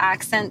about the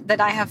accent that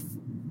I have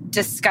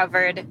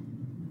discovered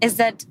is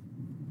that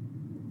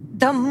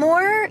the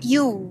more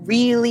you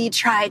really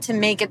try to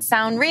make it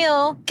sound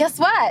real, guess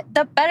what?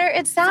 The better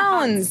it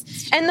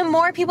sounds. And the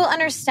more people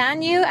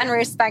understand you and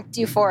respect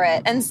you for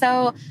it. And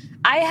so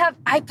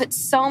I put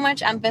so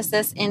much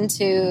emphasis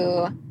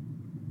into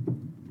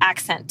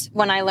accent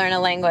when I learn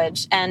a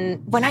language.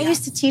 And when I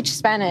used to teach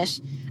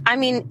Spanish,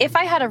 if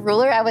I had a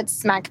ruler, I would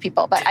smack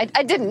people, but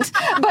I didn't.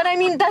 But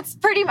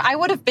I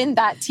would have been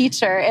that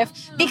teacher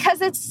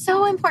because it's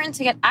so important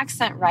to get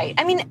accent right.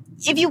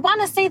 If you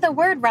want to say the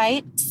word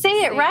right, say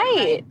it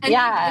right.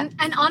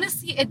 And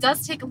honestly, it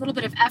does take a little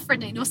bit of effort.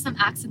 And I know some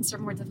accents are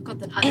more difficult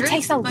than others. It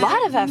takes a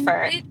lot of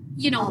effort.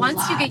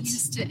 Once you get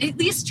used to it, at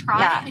least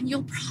try and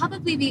you'll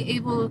probably be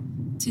able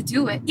to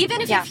do it,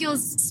 even if it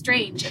feels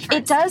strange at first.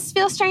 It does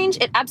feel strange.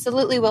 It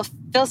absolutely will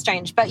feel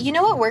strange. But you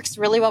know what works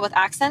really well with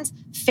accents?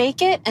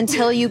 Fake it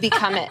until you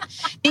become it.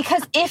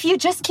 Because if you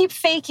just keep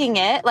faking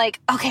it, like,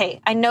 okay,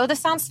 I know this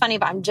sounds funny,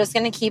 but I'm just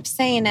going to keep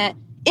saying it,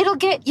 you'll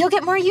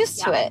get more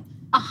used to it.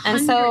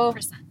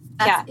 100%.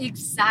 That's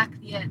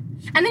exactly it.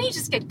 And then you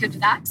just get good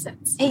with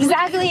accents.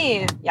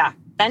 Exactly. Yeah.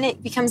 Then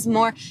it becomes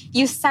more,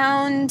 you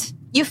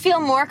feel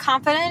more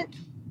confident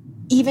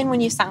even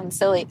when you sound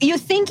silly. You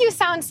think you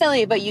sound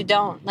silly, but you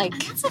don't. And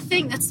that's the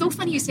thing. That's so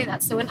funny you say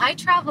that. So when I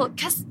travel,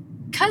 because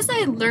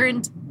I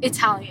learned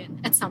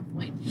Italian at some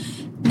point,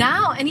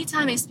 now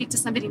anytime I speak to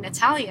somebody in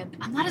Italian,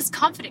 I'm not as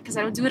confident because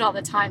I don't do it all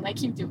the time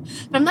like you do.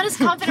 But I'm not as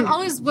confident. I'm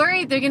always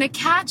worried they're going to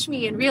catch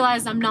me and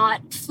realize I'm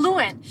not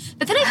fluent.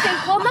 But then I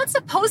think, well, I'm not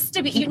supposed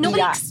to be.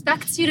 Nobody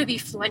expects you to be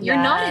fluent. You're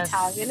not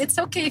Italian. It's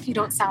okay if you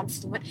don't sound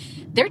fluent.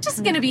 They're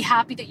just going to be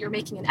happy that you're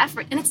making an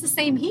effort. And it's the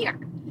same here.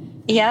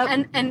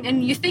 Yep.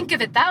 And you think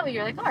of it that way,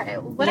 you're like, all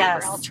right, well,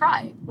 whatever, I'll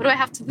try. What do I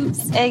have to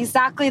lose?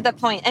 Exactly the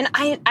point. And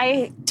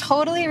I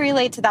totally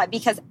relate to that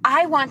because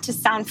I want to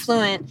sound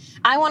fluent.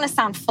 I want to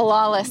sound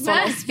flawless when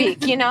I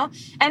speak,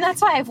 And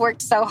that's why I've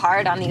worked so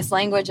hard on these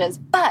languages.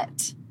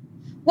 But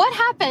what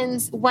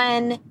happens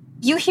when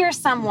you hear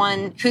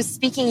someone who's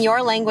speaking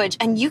your language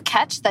and you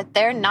catch that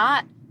they're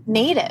not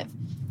native?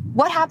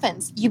 What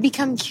happens? You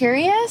become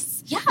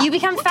curious? Yeah. You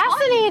become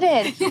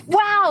fascinated.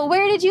 Wow,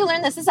 where did you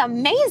learn this? This is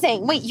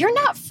amazing. Wait, you're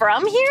not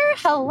from here?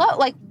 Hello?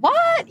 Like,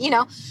 what?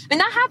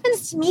 That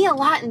happens to me a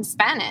lot in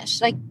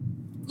Spanish.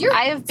 You're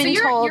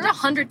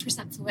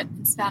 100% fluent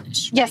in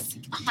Spanish. Right? Yes.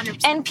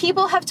 100%. And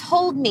people have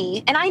told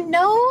me, and I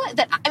know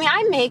that,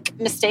 I make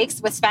mistakes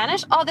with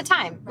Spanish all the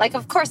time. Right.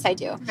 Of course I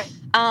do.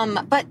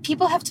 Right. But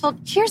people have told,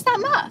 here's that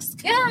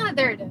mosque. Yeah,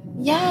 there it is.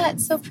 Yeah,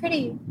 it's so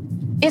pretty.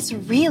 It's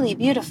really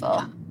beautiful.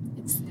 Yeah.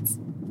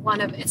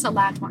 It's a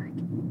landmark.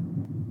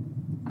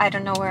 I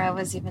don't know where I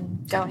was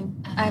even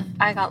going.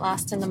 I got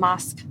lost in the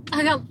mosque.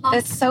 I got lost.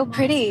 It's so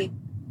pretty.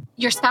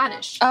 You're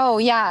Spanish. Oh,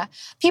 yeah.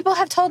 People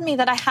have told me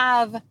that I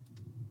have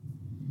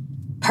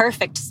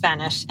perfect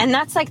Spanish. And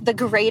that's like the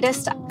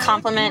greatest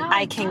compliment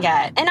I can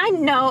get. And I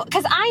know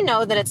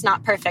that it's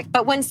not perfect.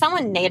 But when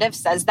someone native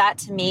says that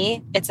to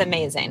me, it's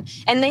amazing.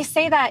 And they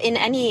say that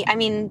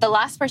the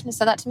last person who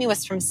said that to me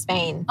was from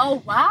Spain.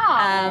 Oh,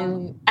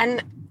 wow.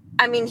 And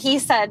I mean, he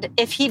said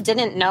if he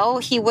didn't know,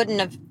 if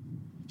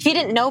he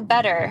didn't know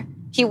better,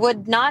 he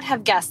would not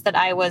have guessed that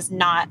I was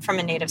not from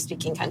a native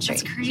speaking country.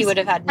 That's crazy. He would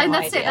have had no idea.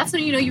 And that's it. That's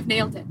when you know you've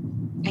nailed it.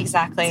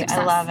 Exactly. Success.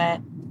 I love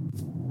it.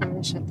 I'm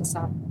going to shut this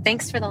off.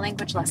 Thanks for the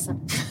language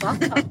lesson.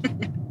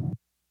 Welcome.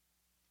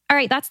 All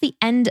right, that's the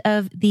end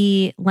of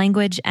the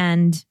language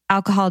and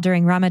alcohol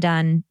during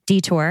Ramadan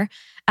detour.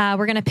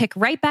 We're going to pick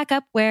right back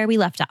up where we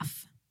left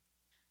off.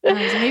 So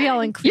maybe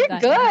I'll include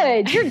that. You're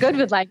good. You're good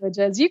with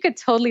languages. You could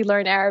totally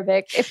learn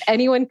Arabic. If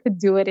anyone could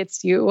do it,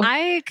 it's you.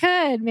 I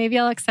could. Maybe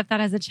I'll accept that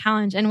as a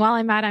challenge. And while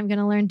I'm at it, I'm going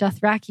to learn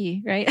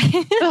Dothraki, right?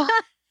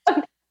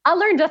 I'll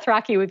learn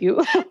Dothraki with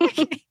you.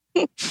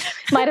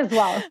 Might as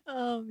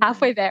well.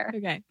 Halfway there.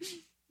 Okay.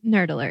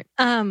 Nerd alert.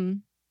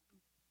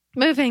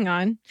 Moving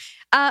on.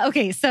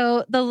 Okay.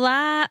 So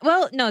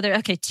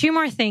two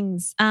more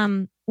things.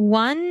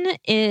 One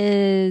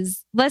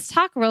is, let's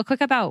talk real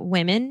quick about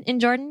women in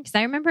Jordan. Because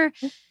I remember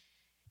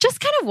just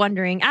kind of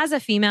wondering, as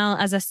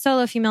a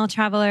solo female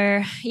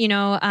traveler,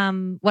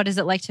 what is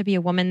it like to be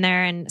a woman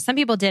there? And some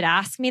people did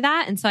ask me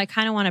that. And so I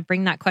kind of want to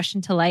bring that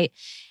question to light.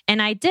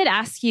 And I did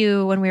ask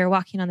you when we were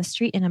walking on the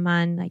street in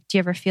Amman, like, do you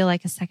ever feel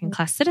like a second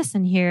class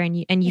citizen here?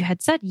 And you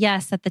had said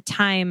yes at the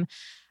time.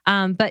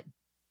 But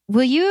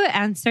will you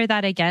answer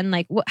that again?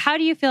 Like, how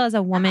do you feel as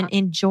a woman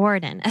in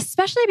Jordan?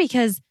 Especially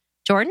because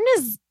Jordan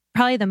is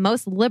probably the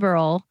most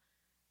liberal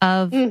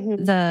of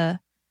the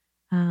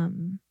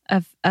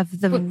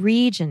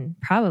region,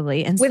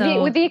 probably. And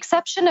with the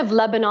exception of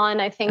Lebanon,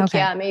 I think,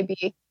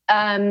 maybe.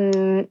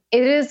 It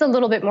is a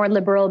little bit more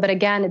liberal, but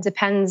again, it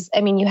depends.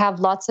 I mean, you have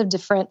lots of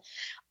different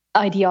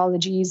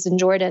ideologies in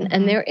Jordan,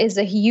 and there is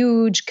a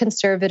huge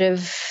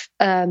conservative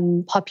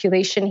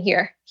population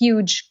here,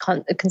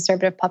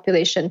 conservative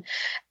population.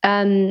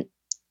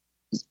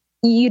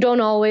 You don't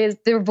always,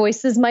 their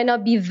voices might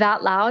not be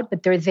that loud,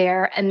 but they're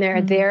there, and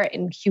they're there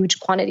in huge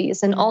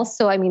quantities. And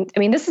also, I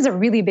mean, this is a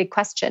really big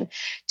question.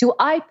 Do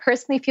I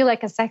personally feel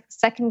like a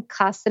second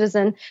class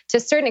citizen? To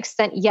a certain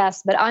extent,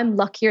 yes, but I'm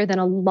luckier than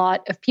a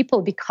lot of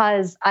people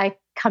because I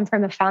come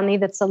from a family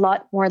that's a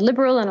lot more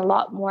liberal and a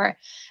lot more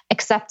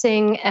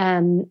accepting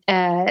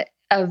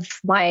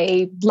of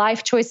my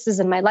life choices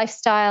and my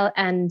lifestyle.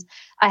 And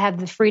I have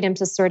the freedom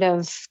to sort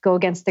of go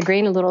against the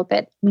grain a little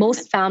bit.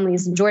 Most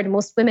families in Jordan,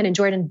 most women in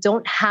Jordan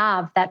don't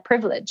have that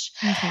privilege.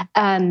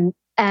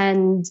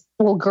 And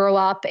will grow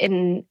up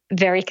in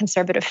very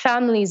conservative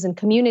families and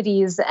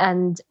communities.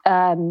 And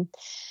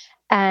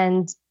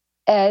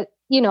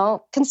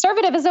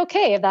conservative is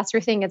okay if that's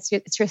your thing. It's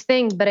your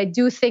thing. But I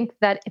do think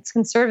that it's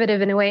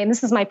conservative in a way, and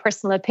this is my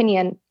personal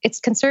opinion, it's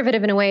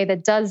conservative in a way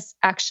that does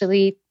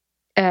actually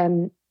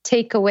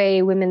take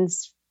away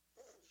women's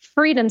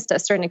freedoms to a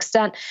certain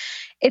extent.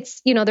 It's,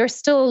 there's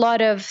still a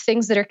lot of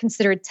things that are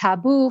considered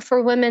taboo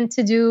for women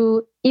to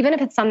do, even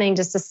if it's something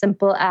just as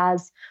simple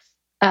as,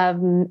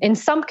 in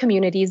some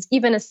communities,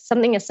 even as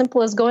something as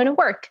simple as going to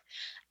work.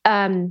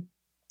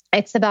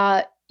 It's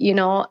about,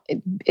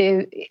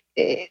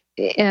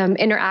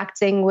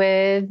 interacting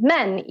with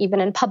men, even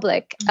in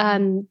public.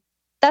 I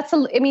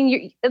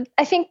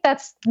think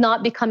that's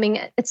not becoming,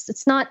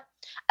 it's not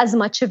as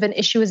much of an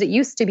issue as it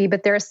used to be,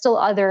 but there are still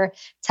other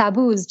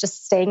taboos.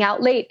 Just staying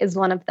out late is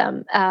one of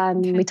them.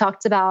 We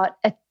talked about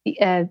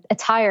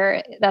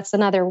attire. That's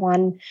another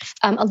one.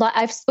 A lot.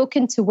 I've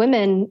spoken to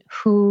women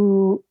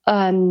who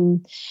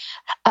wear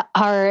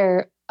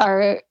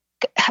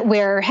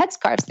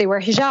headscarves. They wear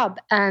hijab,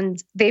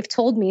 and they've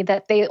told me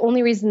that the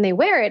only reason they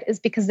wear it is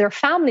because their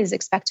families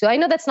expect to. I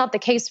know that's not the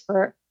case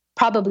for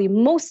probably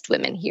most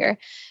women here.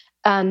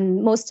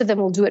 Most of them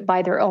will do it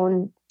by their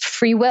own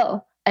free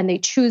will, and they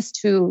choose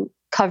to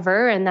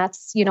cover, and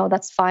that's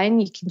fine.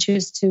 You can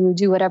choose to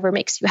do whatever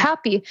makes you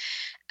happy.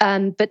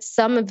 But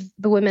some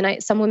women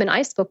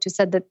I spoke to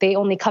said that they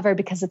only cover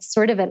because it's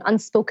sort of an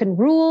unspoken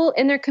rule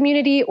in their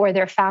community, or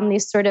their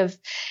families sort of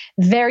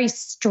very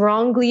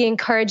strongly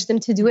encourage them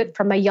to do it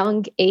from a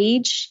young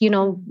age,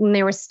 when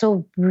they were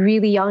still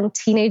really young,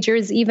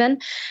 teenagers even,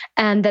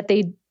 and that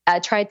they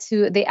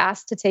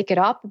asked to take it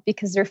up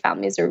because their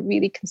families are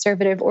really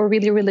conservative or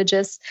really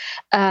religious,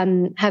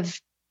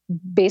 have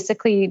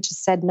basically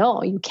just said,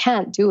 no, you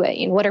can't do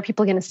it. What are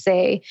people going to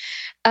say?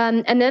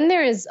 And then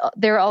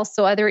there are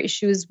also other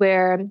issues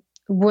where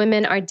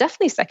women are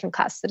definitely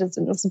second-class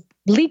citizens,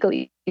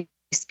 legally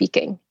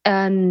speaking.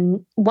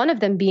 One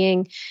of them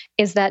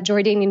is that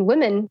Jordanian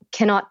women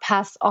cannot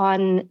pass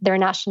on their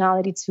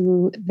nationality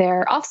to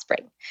their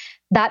offspring.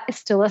 That is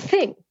still a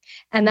thing.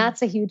 And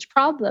that's a huge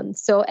problem.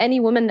 So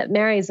any woman that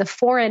marries a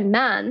foreign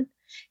man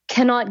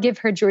cannot give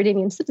her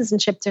Jordanian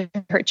citizenship to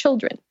her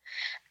children.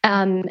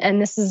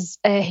 And this is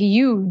a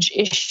huge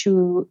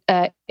issue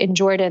in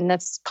Jordan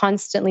that's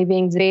constantly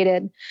being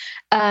debated.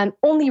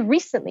 Only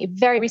recently,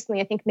 very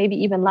recently, I think maybe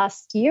even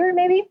last year,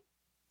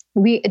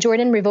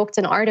 Jordan revoked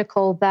an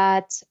article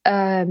that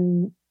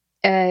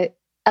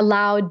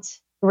allowed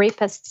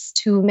rapists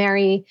to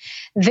marry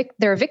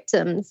their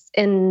victims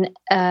in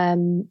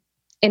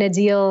a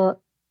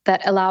deal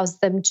that allows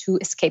them to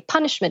escape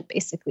punishment,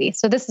 basically.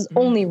 So this has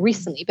only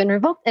recently been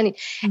revoked, and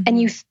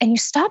you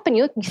stop and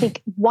you look and you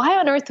think, why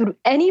on earth would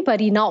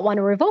anybody not want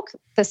to revoke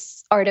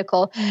this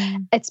article?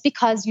 It's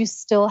because you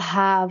still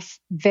have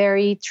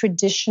very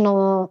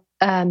traditional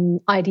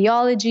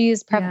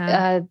ideologies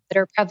that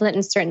are prevalent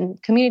in certain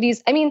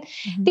communities. I mean,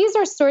 these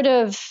are sort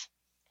of,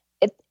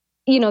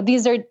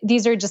 these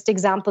are just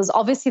examples.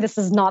 Obviously, this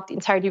is not the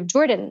entirety of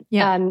Jordan.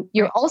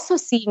 You're also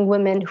seeing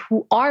women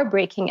who are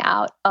breaking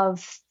out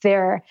of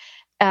their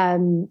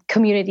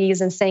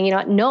communities and saying,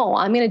 no,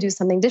 I'm going to do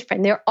something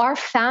different. There are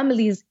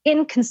families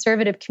in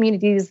conservative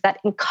communities that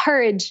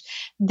encourage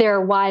their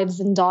wives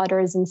and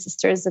daughters and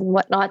sisters and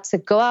whatnot to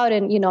go out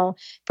and,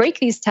 break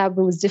these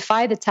taboos,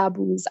 defy the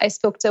taboos. I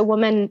spoke to a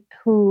woman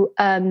who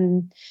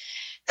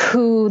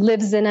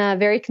lives in a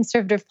very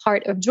conservative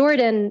part of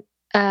Jordan,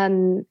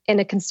 in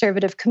a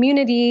conservative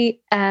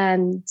community,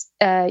 and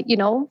a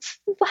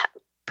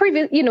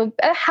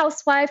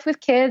housewife with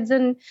kids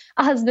and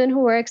a husband who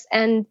works,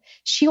 and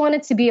she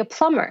wanted to be a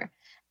plumber.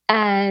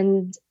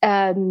 And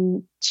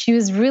she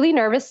was really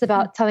nervous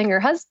about telling her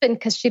husband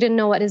because she didn't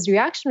know what his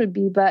reaction would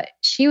be, but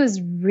she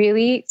was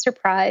really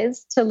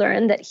surprised to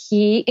learn that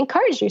he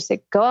encouraged her to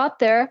go out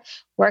there,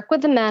 work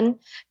with the men,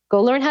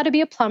 go learn how to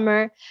be a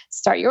plumber,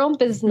 start your own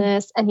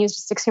business. And he was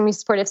just extremely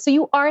supportive. So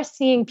you are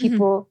seeing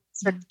people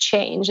sort of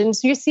change. And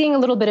so you're seeing a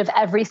little bit of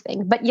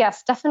everything. But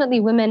yes, definitely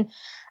women,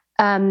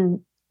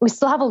 we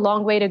still have a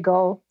long way to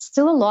go.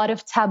 Still a lot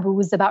of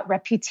taboos about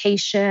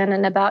reputation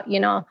and about,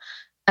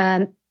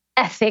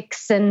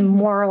 ethics and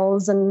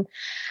morals and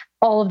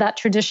all of that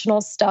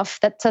traditional stuff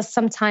that does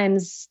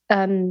sometimes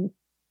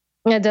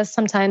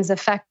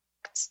affect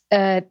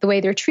the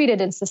way they're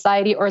treated in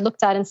society or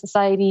looked at in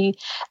society.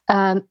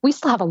 We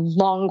still have a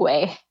long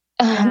way,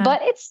 but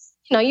it's,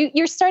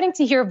 you're starting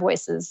to hear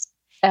voices.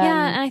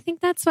 And I think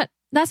that's what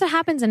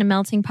happens in a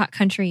melting pot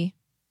country.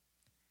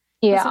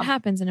 That's what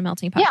happens in a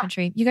melting pot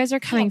country. You guys are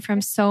coming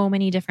from so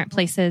many different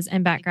places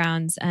and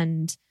backgrounds,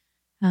 and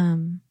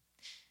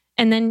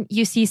then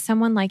you see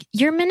someone like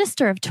your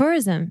minister of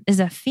tourism is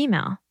a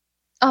female.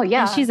 Oh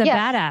yeah, and she's a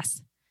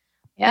badass.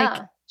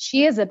 Yeah,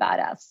 she is a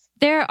badass.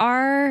 There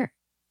are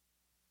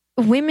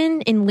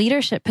women in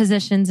leadership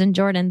positions in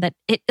Jordan that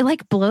it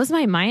like blows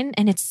my mind,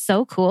 and it's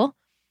so cool.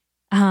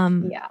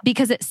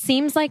 Because it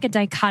seems like a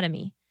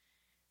dichotomy.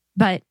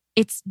 But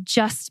it's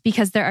just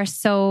because there are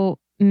so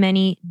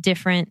many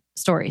different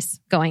stories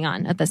going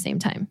on at the same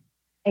time.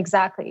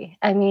 Exactly.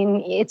 I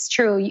mean, it's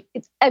true.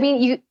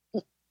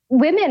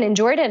 Women in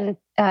Jordan,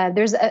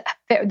 there's a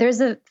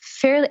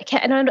fairly,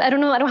 I don't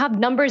know, I don't have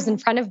numbers in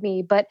front of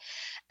me, but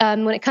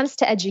when it comes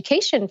to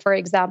education, for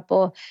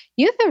example,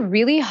 you have a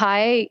really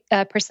high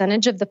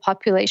percentage of the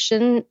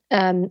population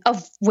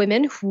of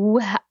women who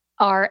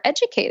are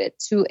educated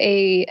to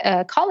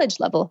a college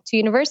level, to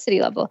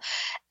university level.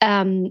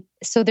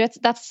 So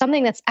that's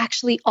something that's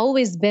actually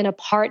always been a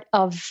part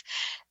of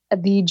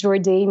the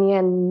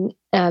Jordanian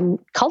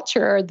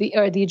culture or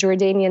the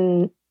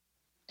Jordanian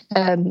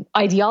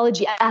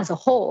ideology as a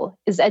whole.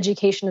 Is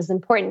education is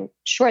important.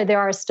 Sure, there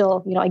are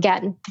still,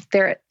 again,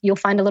 you'll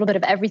find a little bit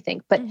of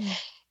everything, but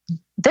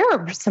there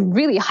are some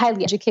really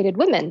highly educated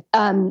women.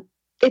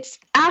 It's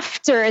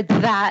after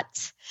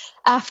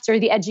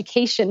the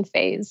education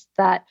phase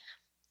that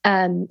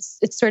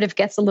it sort of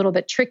gets a little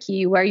bit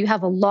tricky, where you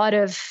have a lot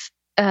of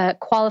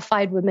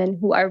qualified women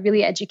who are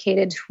really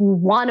educated, who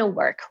want to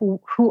work,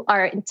 who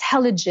are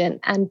intelligent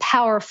and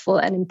powerful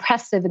and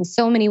impressive in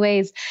so many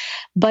ways,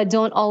 but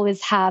don't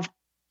always have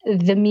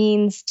the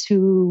means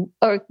to,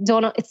 it's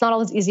not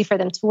always easy for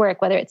them to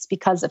work, whether it's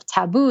because of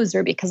taboos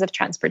or because of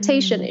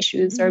transportation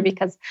issues or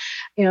because,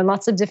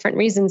 lots of different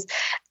reasons,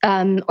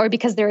 or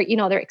because they're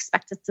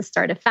expected to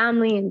start a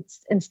family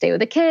and stay with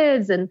the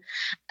kids. And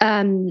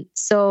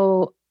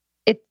so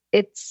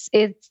it's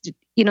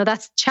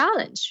that's a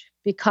challenge,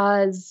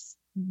 because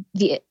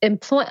the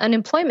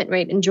unemployment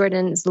rate in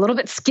Jordan is a little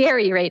bit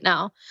scary right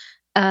now.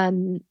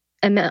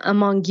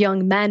 Among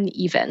young men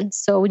even.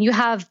 So when you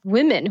have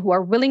women who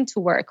are willing to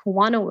work, who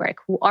want to work,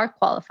 who are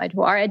qualified,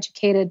 who are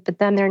educated, but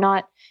then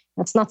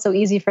it's not so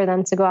easy for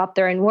them to go out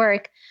there and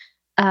work.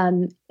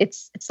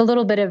 It's a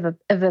little bit of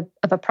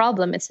a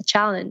problem. It's a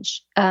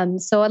challenge.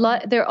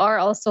 There are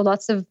also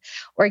lots of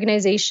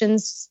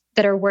organizations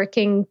that are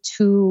working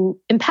to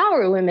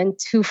empower women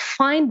to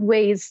find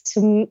ways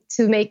to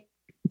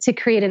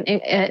create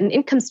an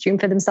income stream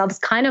for themselves,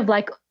 kind of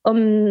like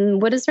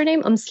what is her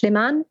name?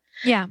 Sliman.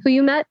 Yeah. Who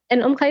you met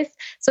in Qais.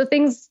 So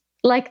things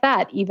like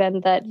that,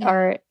 even that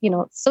are,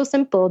 so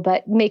simple,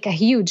 but make a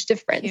huge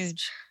difference.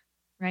 Huge.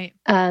 Right.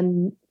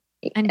 And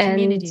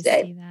communities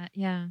see that.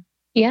 Yeah.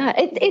 Yeah.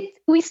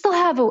 We still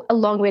have a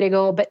long way to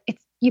go, but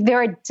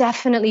there are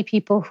definitely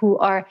people who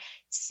are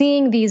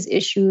seeing these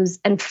issues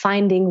and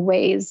finding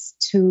ways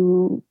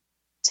to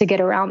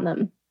get around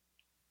them.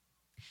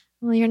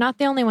 Well, you're not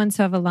the only ones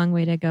who have a long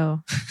way to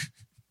go.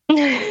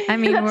 I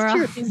mean, That's we're all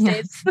true these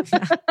days.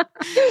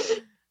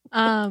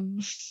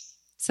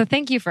 So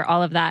thank you for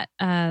all of that.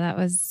 That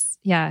was,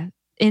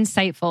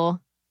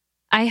 insightful.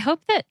 I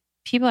hope that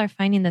people are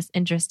finding this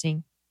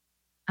interesting.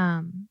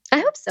 I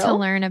hope so. To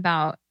learn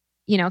about,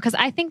 because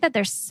I think that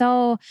there's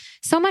so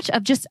much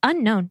of just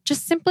unknown,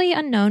 just simply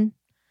unknown.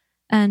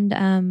 And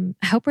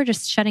I hope we're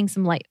just shedding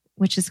some light,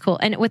 which is cool.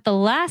 And with the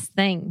last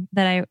thing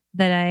we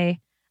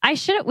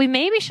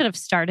maybe should have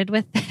started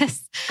with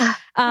this.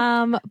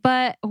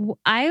 But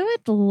I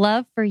would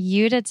love for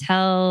you to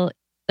tell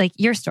like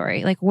your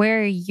story, like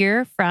where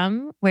you're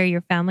from, where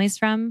your family's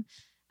from,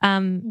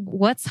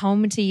 what's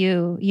home to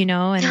you,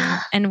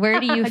 and where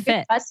do you fit?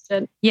 Good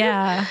question.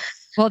 Yeah.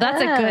 Well,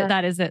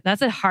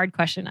 that's a hard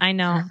question. I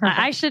know.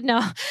 I should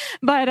know.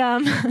 But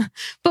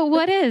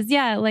what is?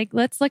 Yeah, like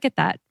let's look at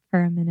that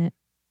for a minute.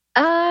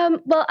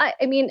 Well,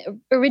 I mean,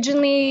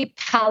 originally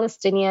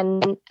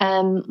Palestinian.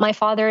 My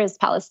father is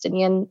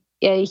Palestinian.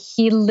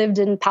 He lived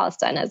in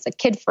Palestine as a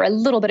kid for a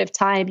little bit of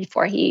time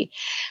before he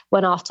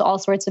went off to all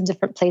sorts of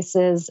different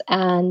places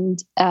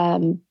and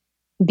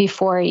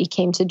before he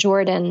came to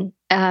Jordan.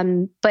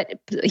 But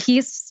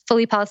he's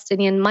fully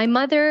Palestinian. My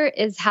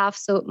mother's half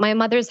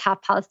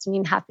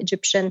Palestinian, half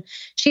Egyptian.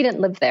 She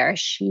didn't live there.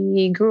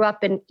 She grew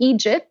up in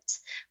Egypt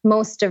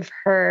most of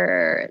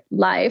her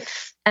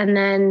life and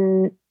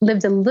then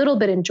lived a little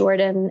bit in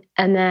Jordan.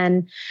 And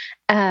then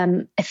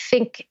I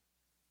think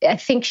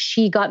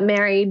she got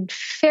married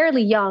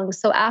fairly young.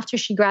 So after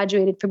she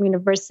graduated from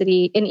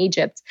university in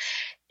Egypt,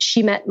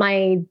 she met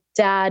my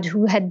dad,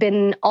 who had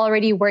been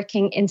already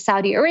working in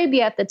Saudi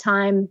Arabia at the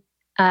time.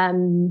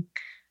 And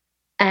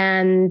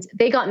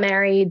they got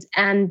married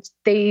and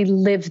they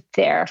lived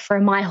there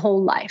for my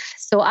whole life.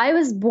 So I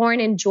was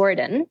born in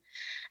Jordan,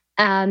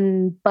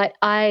 but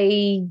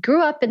I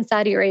grew up in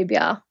Saudi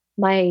Arabia.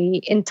 My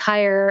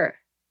entire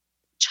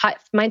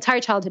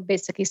childhood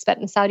basically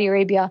spent in Saudi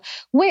Arabia,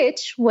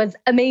 which was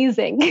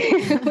amazing,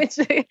 which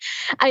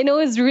I know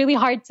is really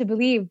hard to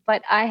believe,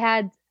 but I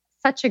had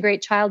such a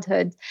great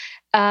childhood.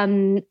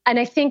 And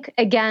I think,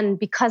 again,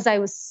 because I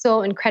was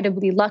so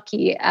incredibly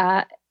lucky,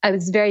 I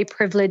was very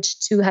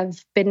privileged to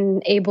have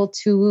been able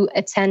to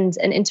attend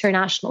an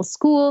international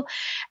school.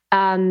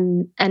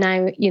 And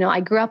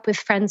I grew up with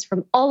friends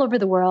from all over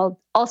the world,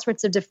 all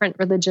sorts of different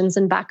religions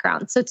and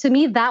backgrounds. So to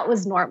me, that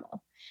was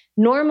normal.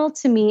 Normal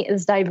to me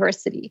is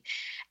diversity.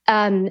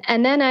 And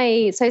then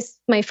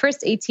my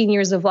first 18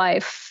 years of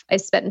life, I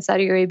spent in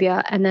Saudi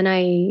Arabia. And then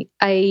I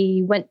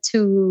went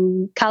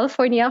to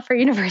California for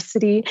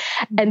university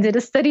and did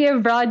a study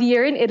abroad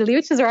year in Italy,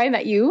 which is where I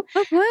met you.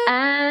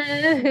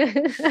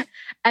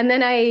 And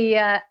then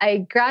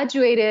I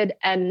graduated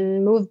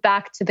and moved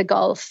back to the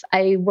Gulf.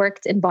 I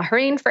worked in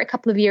Bahrain for a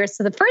couple of years.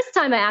 So the first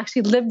time I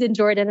actually lived in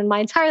Jordan in my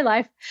entire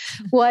life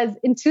was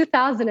in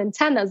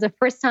 2010. That was the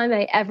first time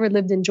I ever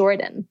lived in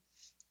Jordan.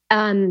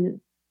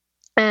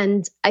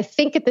 And I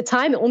think at the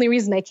time, the only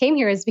reason I came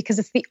here is because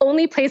it's the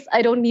only place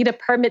I don't need a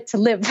permit to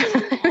live.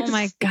 Oh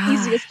my God. The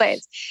easiest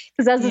place.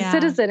 Because as a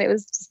citizen, it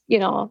was just,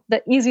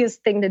 the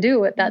easiest thing to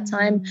do at that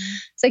time.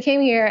 So I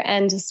came here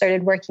and just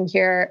started working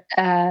here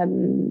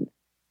in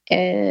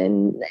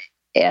an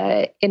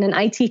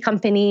IT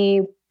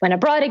company, went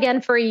abroad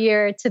again for a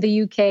year to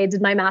the UK,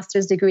 did my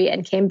master's degree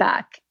and came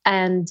back.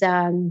 And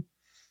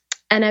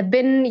I've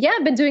been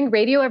doing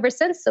radio ever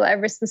since. So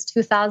ever since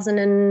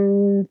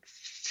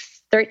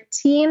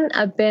 2013,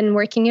 I've been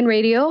working in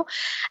radio.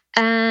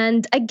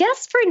 And I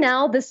guess for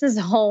now, this is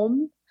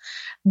home.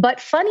 But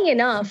funny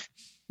enough,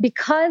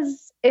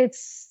 because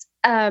it's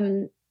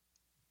the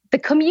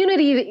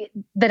community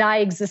that I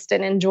exist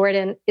in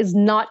Jordan is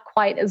not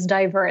quite as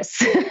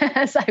diverse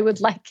as I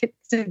would like it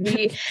to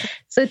be.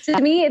 So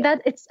to me,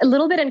 that it's a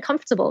little bit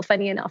uncomfortable,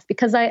 funny enough,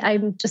 because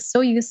I'm just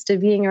so used to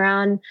being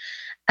around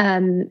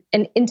an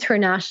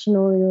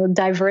international,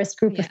 diverse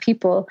group of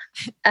people.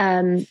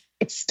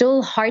 It's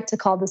still hard to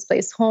call this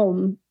place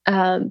home.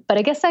 But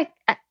I guess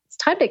it's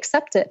time to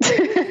accept it.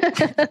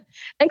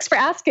 Thanks for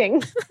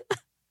asking.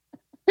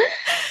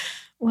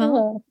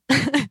 Well,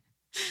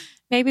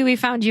 maybe we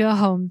found you a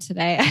home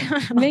today.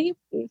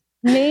 Maybe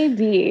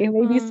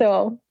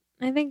so.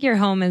 I think your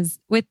home is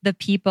with the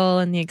people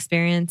and the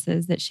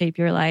experiences that shape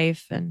your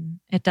life. And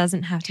it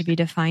doesn't have to be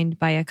defined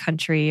by a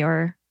country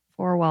or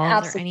four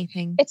walls or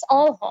anything. It's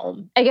all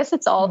home. I guess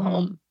it's all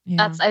home.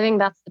 Yeah. I think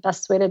that's the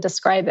best way to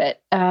describe it.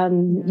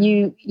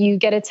 You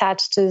get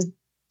attached to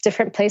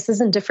different places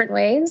in different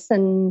ways.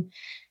 And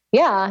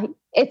I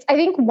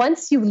think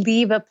once you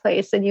leave a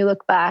place and you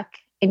look back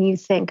and you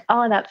think,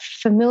 oh, that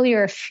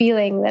familiar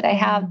feeling that I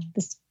have,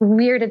 this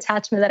weird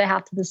attachment that I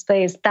have to this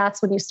place, that's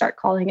when you start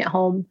calling it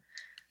home.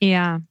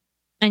 Yeah.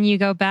 And you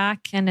go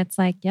back and it's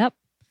like, yep,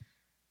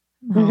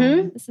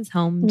 home. This is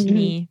home to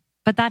me.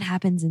 But that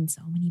happens in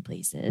so many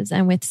places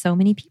and with so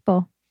many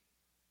people.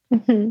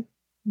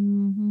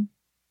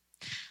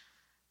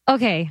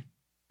 Okay.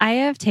 I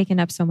have taken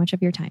up so much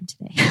of your time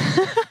today.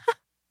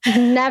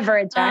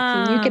 Never,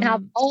 Jackie. You can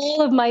have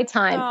all of my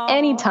time,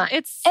 anytime.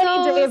 It's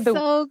any day of the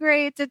so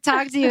great to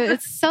talk to you.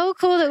 It's so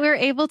cool that we're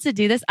able to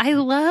do this. I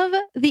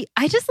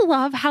just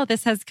love how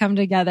this has come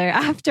together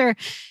after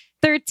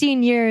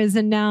 13 years.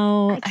 And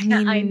now,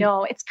 I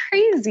know it's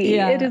crazy.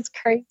 Yeah. It is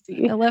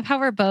crazy. I love how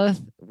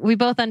we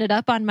both ended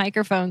up on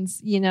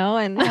microphones,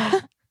 and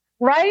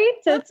right?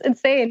 It's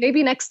insane.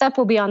 Maybe next step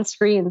will be on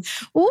screens.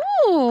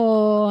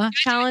 Ooh,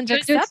 challenge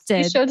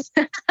accepted. Let's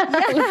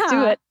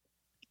do it.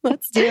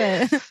 Let's do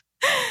it.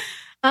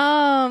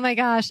 Oh my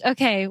gosh.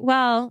 Okay.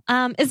 Well,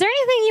 is there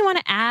anything you want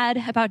to add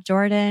about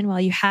Jordan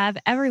while you have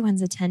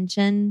everyone's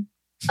attention?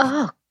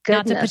 Oh,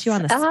 goodness. Not to put you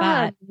on the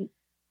spot.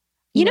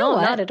 No,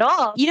 not at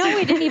all. We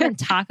didn't even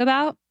talk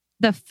about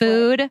the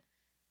food.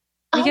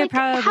 How could we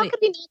not talk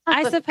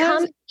I about, suppose.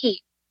 Come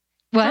eat.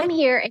 What? Come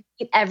here and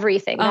eat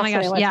everything. Oh my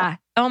gosh. Yeah.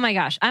 Oh my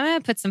gosh. I'm going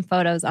to put some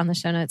photos on the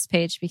show notes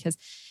page because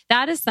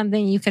that is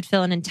something you could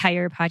fill an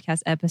entire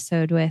podcast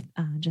episode with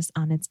just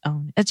on its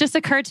own. It just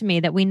occurred to me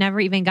that we never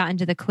even got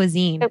into the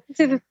cuisine.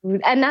 To the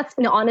food. And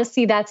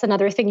honestly, that's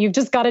another thing you've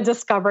just got to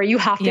discover. You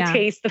have to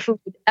taste the food.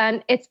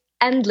 And it's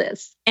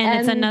endless. And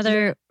it's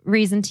another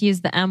reason to use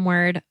the M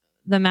word,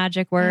 the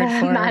magic word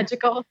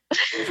magical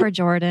for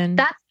Jordan.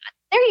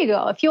 There you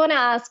go. If you want to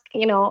ask,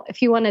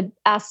 if you want to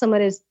ask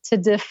someone to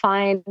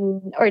define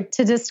or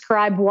to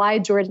describe why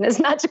Jordan is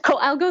magical,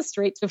 I'll go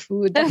straight to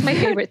food. That's my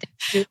favorite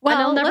thing. Well,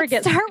 I'll never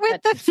start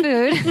with the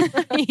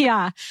food.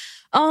 Yeah.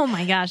 Oh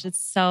my gosh, it's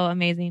so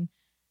amazing.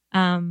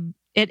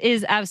 It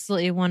is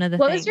absolutely one of the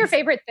things. What was your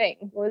favorite thing?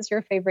 What was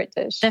your favorite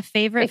dish? The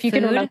favorite if you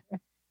food? Can remember.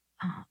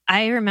 Oh,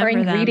 I remember or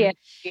ingredient.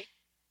 Them.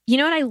 You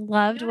know what I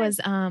loved was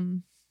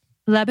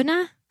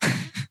Lebanon.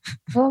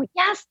 Oh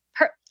yes.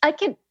 I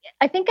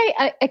think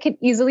I could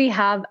easily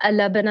have a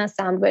Lebanon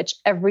sandwich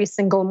every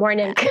single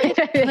morning. Put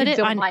it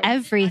on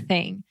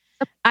everything.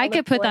 I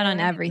could put that on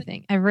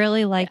everything. I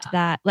really liked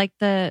that.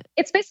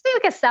 It's basically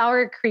like a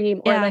sour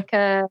cream or like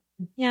a,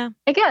 I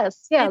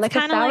guess. Yeah. It's like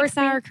kind of like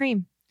sour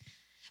cream.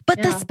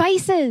 But the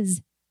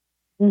spices,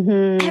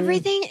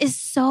 everything is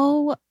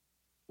so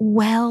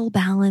well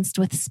balanced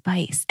with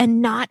spice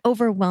and not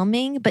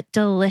overwhelming, but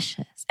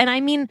delicious. And I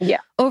mean,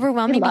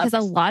 overwhelming because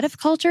a lot of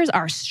cultures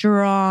are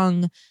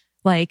strong,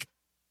 like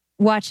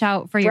watch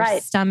out for your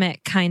stomach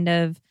kind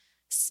of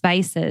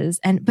spices.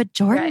 But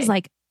Jordan's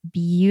like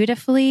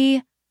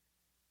beautifully,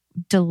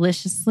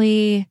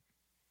 deliciously.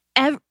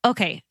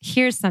 Okay,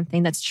 here's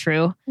something that's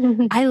true.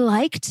 I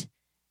liked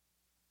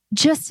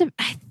just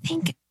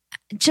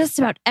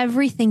about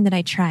everything that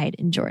I tried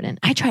in Jordan.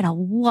 I tried a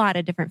lot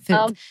of different foods.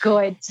 Oh,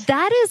 good.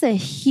 That is a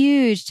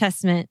huge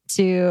testament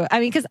to,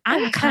 because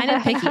I'm kind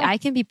of picky. I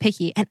can be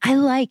picky, and I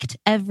liked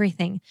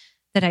everything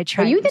that I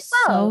tried. You did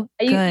well.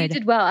 So you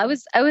did well. I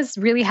was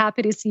really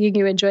happy to see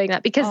you enjoying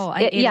that because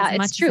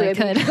it's true. You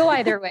can go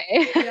either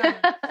way.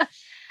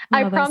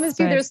 I promise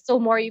you, there's still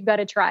more you've got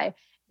to try.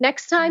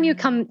 Next time you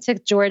come to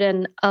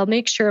Jordan, I'll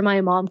make sure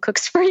my mom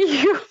cooks for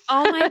you.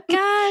 Oh my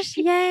gosh!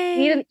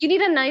 Yay! You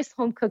need a nice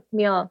home cooked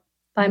meal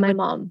by my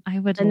mom. I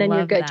would, and then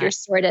you're good. That. You're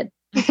sorted.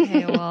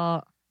 Okay,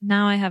 well,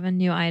 now I have a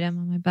new item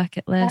on my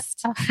bucket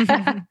list.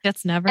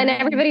 That's never. And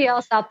everybody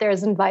else out there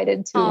is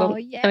invited too. Oh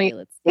yeah,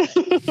 let's do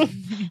it.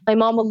 My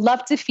mom would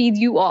love to feed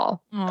you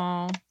all. Oh.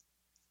 All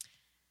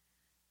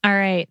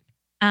right.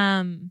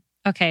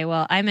 Okay.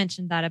 Well, I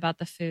mentioned that about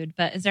the food,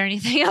 but is there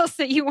anything else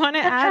that you want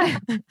to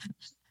add?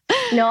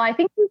 No, I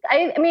think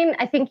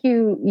I think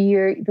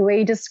the way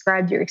you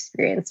described your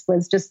experience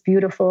was just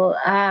beautiful.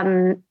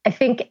 I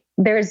think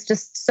there's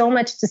just so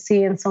much to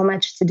see and so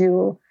much to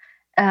do.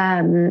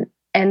 And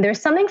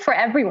there's something for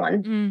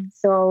everyone.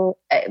 So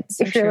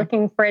if you're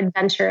looking for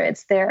adventure,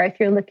 it's there. If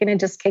you're looking to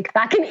just kick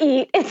back and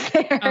eat, it's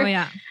there. Oh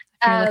yeah.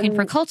 If you're looking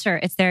for culture,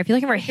 it's there. If you're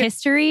looking for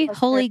history,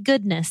 holy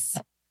goodness.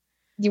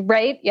 You're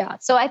right. Yeah.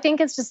 So I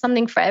think it's just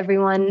something for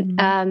everyone.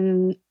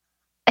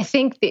 I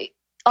think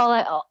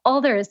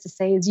all there is to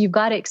say is you've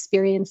got to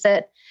experience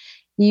it.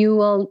 You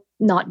will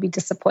not be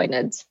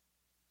disappointed.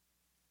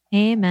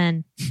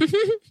 Amen.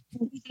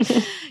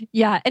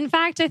 Yeah. In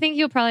fact, I think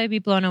you'll probably be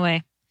blown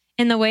away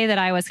in the way that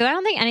I was, because I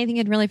don't think anything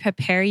could really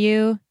prepare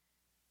you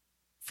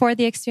for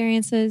the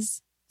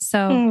experiences.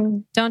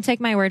 So don't take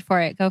my word for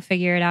it. Go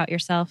figure it out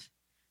yourself.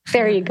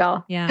 There you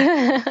go.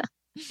 Yeah.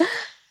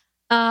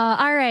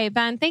 All right,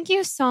 Ben, thank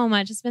you so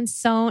much. It's been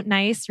so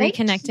nice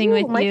reconnecting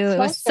with you. It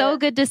was so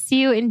good to see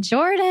you in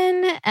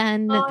Jordan.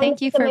 And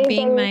thank you for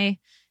being my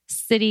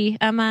city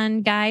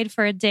Amman guide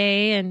for a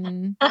day.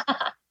 And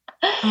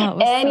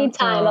anytime.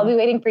 So cool. I'll be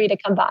waiting for you to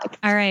come back.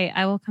 All right,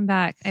 I will come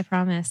back. I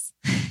promise.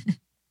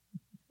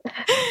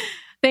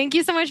 Thank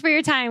you so much for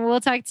your time.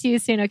 We'll talk to you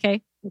soon,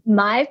 okay?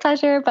 My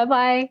pleasure.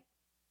 Bye-bye.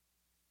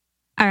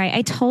 All right,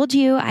 I told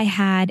you I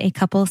had a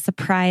couple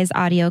surprise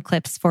audio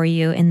clips for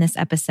you in this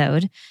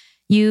episode.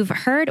 You've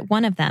heard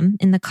one of them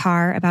in the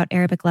car about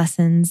Arabic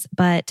lessons,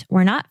 but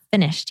we're not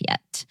finished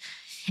yet.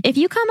 If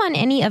you come on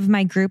any of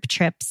my group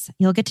trips,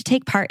 you'll get to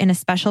take part in a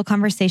special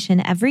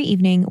conversation every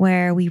evening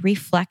where we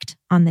reflect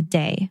on the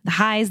day, the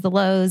highs, the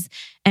lows,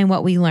 and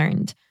what we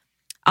learned.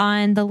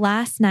 On the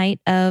last night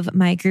of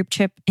my group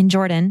trip in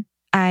Jordan,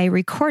 I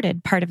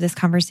recorded part of this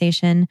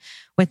conversation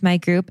with my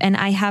group, and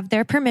I have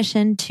their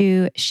permission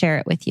to share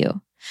it with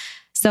you.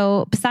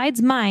 So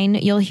besides mine,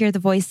 you'll hear the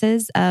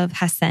voices of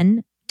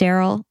Hassan,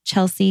 Daryl,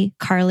 Chelsea,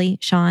 Carly,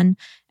 Sean,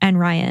 and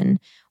Ryan.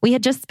 We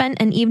had just spent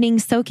an evening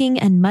soaking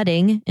and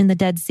mudding in the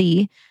Dead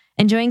Sea,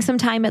 enjoying some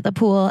time at the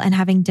pool and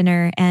having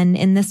dinner. And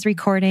in this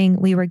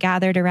recording, we were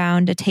gathered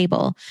around a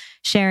table,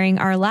 sharing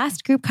our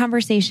last group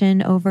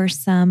conversation over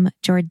some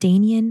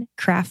Jordanian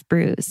craft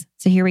brews.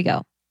 So here we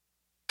go.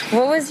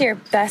 What was your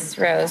best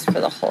rose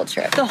for the whole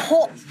trip? The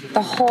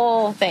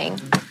whole thing.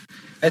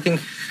 I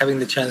think having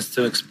the chance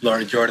to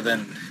explore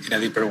Jordan in a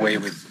deeper way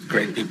with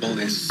great people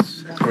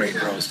is a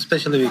great rose,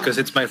 especially because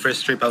it's my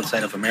first trip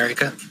outside of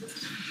America.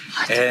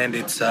 And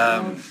it's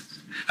a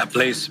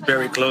place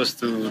very close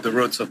to the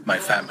roots of my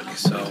family.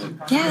 So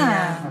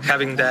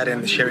having that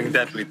and sharing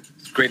that with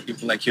great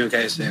people like you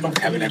guys and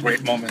having a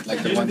great moment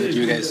like the one that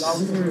you guys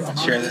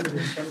share, that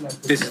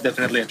this is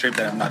definitely a trip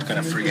that I'm not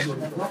going to forget.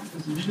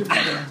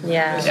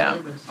 Yeah.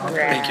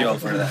 Thank you all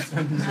for that.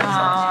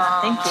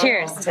 Thank you.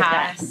 Cheers to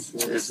that.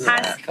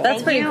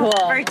 That's pretty cool.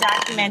 For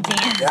documenting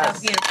it so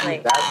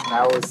beautifully.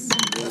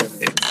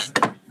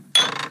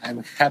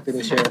 I'm happy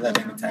to share that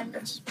anytime,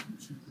 guys.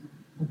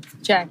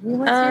 Jack,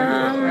 what's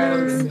your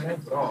rose?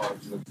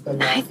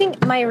 I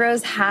think my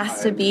rose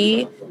has to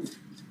be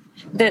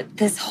that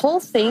this whole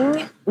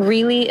thing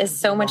really is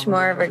so much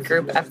more of a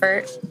group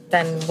effort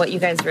than what you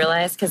guys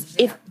realize. Because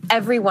if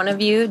every one of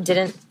you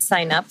didn't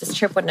sign up, this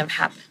trip wouldn't have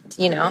happened,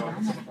 you know?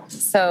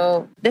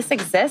 So this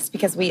exists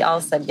because we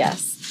all said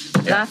yes.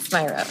 Yeah. That's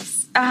my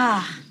rose.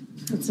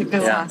 That's a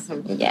good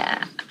awesome.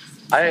 Yeah.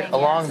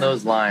 Along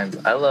those lines,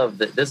 I love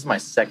that this is my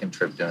second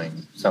trip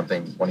doing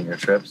one of your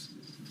trips.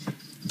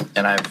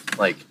 And I've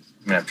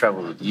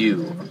traveled with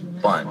you a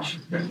bunch,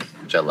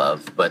 which I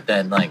love. But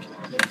then,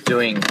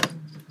 doing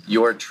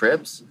your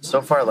trips,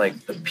 so far,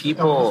 the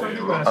people,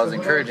 I was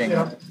encouraging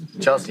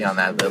Chelsea on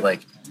that,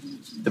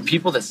 the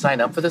people that sign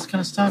up for this kind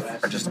of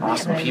stuff are just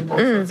awesome people.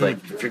 So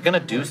it's if you're going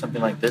to do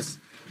something like this,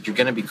 you're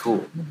going to be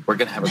cool. We're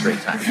going to have a great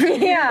time. You're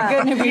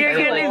going to be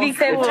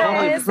cool. It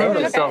totally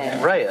proved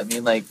itself right. I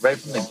mean, right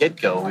from the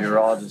get-go, we were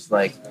all just,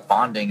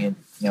 bonding and,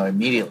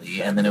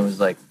 immediately. And then it was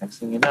next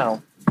thing you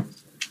know,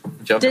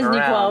 joking Disney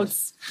around.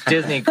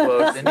 Disney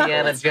quotes,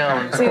 Indiana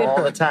Jones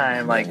all the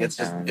time.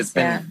 It's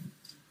been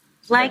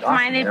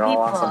like-minded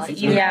awesome.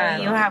 people.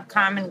 Awesome. You have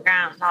common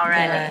ground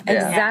already.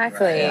 Yeah.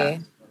 Exactly.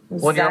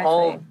 Well, you're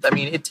all. I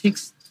mean, it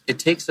takes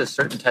a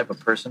certain type of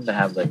person to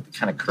have the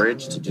kind of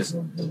courage to just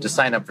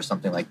sign up for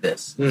something like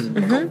this,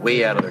 go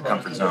way out of their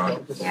comfort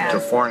zone to a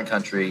foreign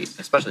country,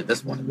 especially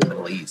this one in the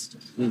Middle East,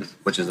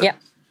 which is a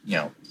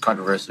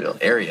controversial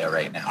area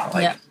right now.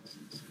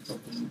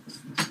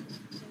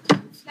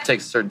 It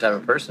takes a certain type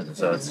of person,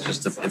 so it's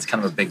just it's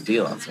kind of a big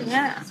deal.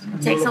 Yeah,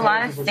 it takes a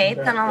lot of faith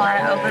and a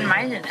lot of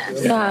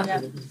open-mindedness.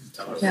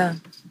 Yeah.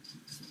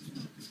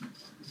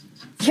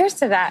 Here's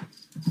to that.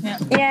 Yeah.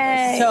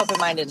 Yay. So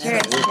open-mindedness.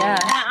 Yeah.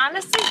 And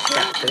honestly,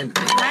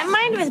 my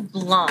mind was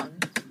blown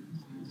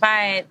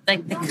by the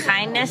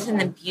kindness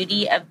and the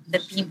beauty of the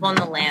people in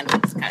the land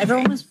of this country.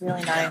 Everyone was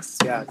really nice.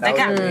 Yeah,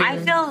 I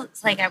feel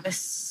like I was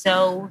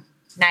so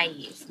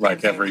naive.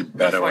 Like every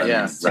Bedouin.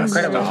 Yeah.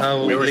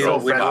 Incredible. We were so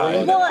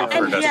proud.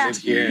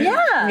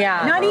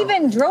 Not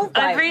even drove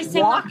by. Every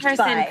single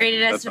person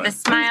greeted us with a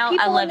smile.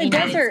 I love the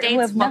United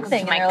States. Welcome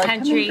to my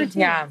country.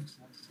 Yeah.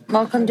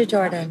 Welcome to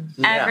Jordan.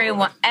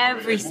 Everyone,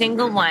 every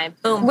single one.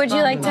 Boom. Would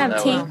you like to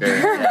have tea?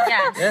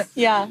 Yes.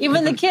 Yeah.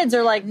 Even the kids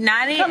are like,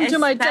 come to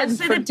my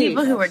tent for the tea.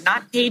 people who were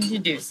not paid to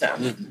do so.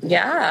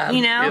 Yeah.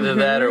 You know? Either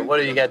that or what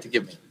do you got to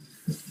give me?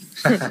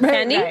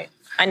 Candy? Right.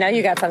 I know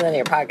you got something in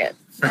your pocket.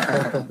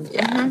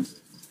 Yeah.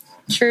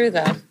 True,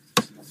 though.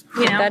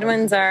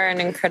 Bedouins are an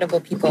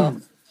incredible people.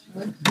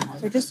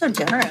 They're just so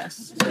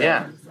generous.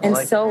 Yeah. And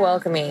so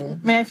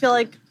welcoming. I mean, I feel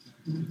like,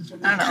 I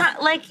don't know.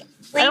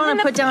 I don't want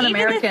to put down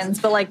Americans,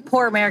 but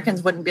poor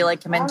Americans wouldn't be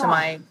come into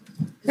my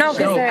because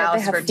they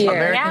have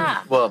fear.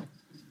 Well,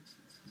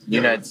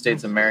 United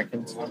States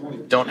Americans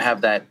don't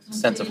have that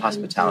sense of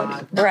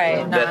hospitality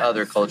that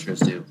other cultures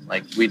do.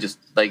 We just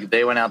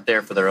they went out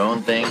there for their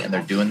own thing and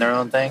they're doing their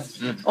own thing.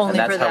 Only and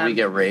that's for them. how we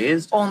get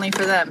raised. Only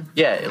for them.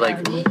 Yeah,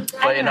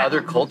 but in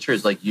other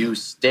cultures, you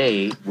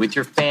stay with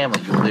your family,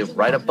 you live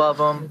right above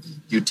them,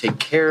 you take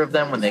care of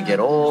them when they get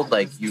old,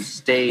 you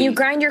stay. You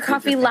grind your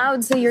coffee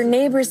loud so your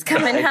neighbors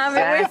come and have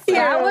it with you.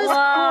 That was cool.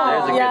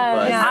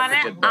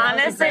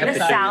 Honestly, the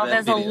South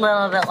is a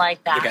little bit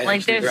like that.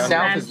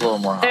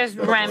 There's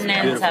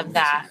remnants of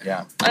that.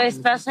 Yeah.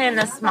 Especially in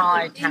the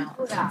smaller towns.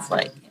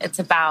 It's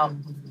about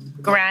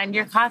grind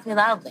your coffee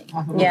loudly.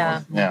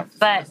 Yeah. Yeah.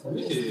 But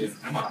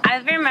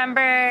I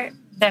remember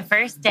the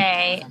first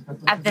day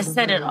at the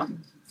Citadel.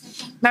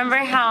 Remember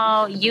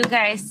how you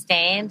guys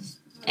stayed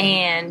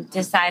and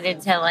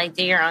decided to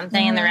do your own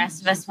thing and the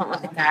rest of us went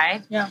with the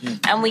guide? Yeah.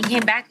 And we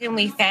came back and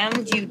we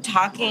found you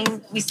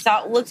talking. We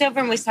looked over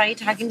and we saw you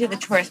talking to the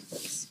tourist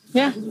police.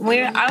 Yeah.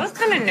 I was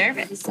kind of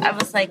nervous. I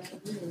was like,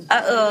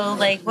 uh-oh,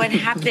 like what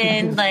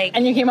happened? Like,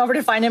 and you came over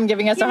to find him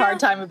giving us a hard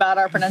time about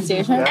our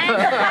pronunciation. And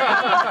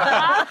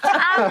I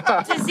walked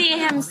up to see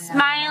him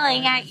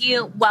smiling at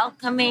you,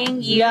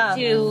 welcoming you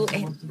to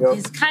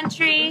his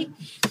country,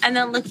 and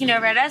then looking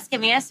over at us,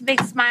 giving us a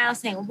big smile,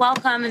 saying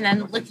welcome, and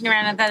then looking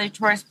around at the other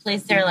tourist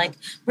place. They're like,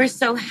 we're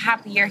so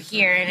happy you're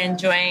here and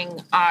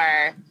enjoying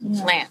our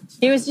land.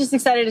 He was just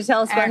excited to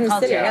tell us about his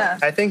city. Yeah.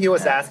 I think he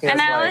was asking us,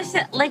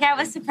 I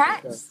was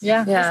surprised.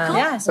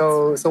 Yeah.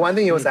 So one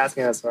thing he was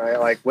asking us, right,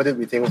 like, what did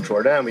we think of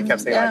Jordan? And we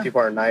kept saying, like,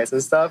 people are nice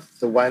and stuff.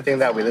 The one thing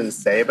that we didn't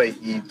say, but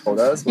he told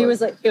us, he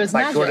was like, it was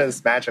magic.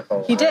 Jordan's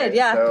magical. He did,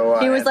 yeah. So,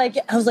 he was like,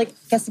 I was like,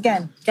 guess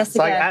again.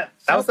 That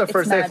was the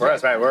first thing for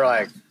us, right? We're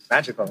like,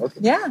 magical. Okay.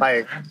 Yeah.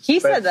 Like he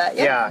said that.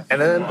 Yeah. And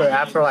then, but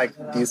after like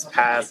these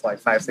past like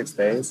 5-6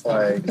 days,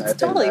 like it's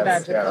totally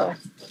magical.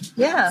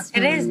 Yeah.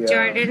 It is.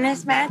 Jordan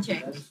is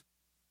magic.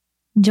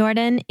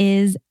 Jordan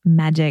is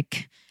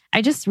magic.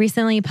 I just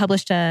recently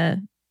published a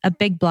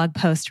big blog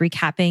post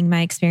recapping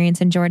my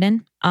experience in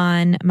Jordan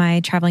on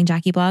my Traveling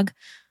Jackie blog.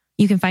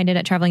 You can find it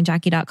at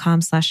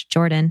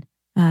travelingjackie.com/Jordan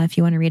if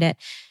you want to read it.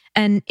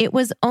 And it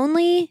was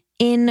only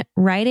in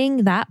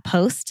writing that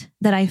post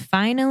that I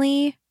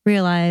finally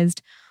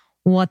realized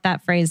what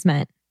that phrase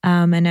meant.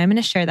 And I'm going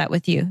to share that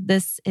with you.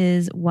 This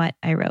is what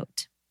I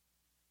wrote.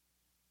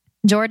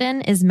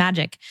 Jordan is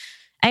magic.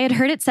 I had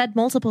heard it said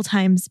multiple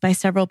times by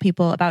several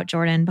people about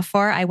Jordan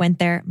before I went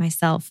there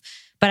myself,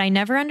 but I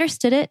never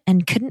understood it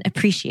and couldn't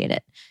appreciate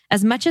it.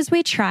 As much as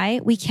we try,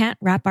 we can't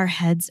wrap our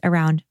heads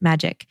around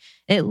magic.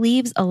 It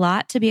leaves a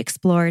lot to be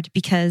explored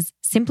because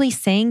simply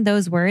saying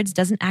those words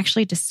doesn't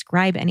actually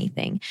describe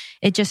anything.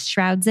 It just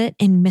shrouds it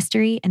in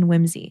mystery and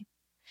whimsy.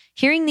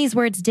 Hearing these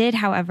words did,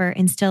 however,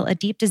 instill a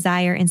deep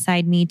desire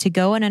inside me to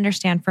go and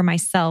understand for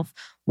myself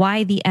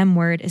why the M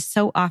word is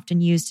so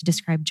often used to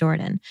describe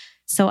Jordan.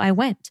 So I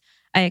went.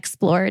 I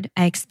explored,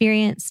 I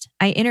experienced,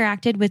 I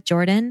interacted with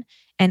Jordan,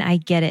 and I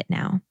get it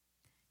now.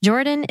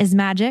 Jordan is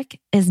magic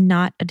is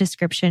not a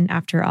description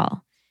after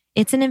all.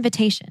 It's an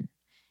invitation.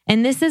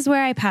 And this is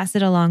where I pass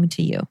it along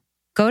to you.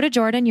 Go to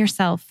Jordan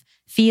yourself.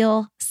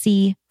 Feel,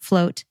 see,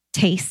 float,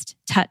 taste,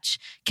 touch,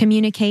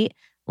 communicate,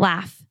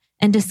 laugh,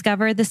 and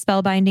discover the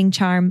spellbinding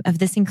charm of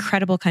this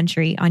incredible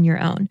country on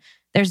your own.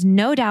 There's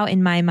no doubt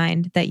in my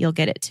mind that you'll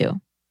get it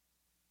too.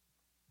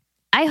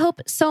 I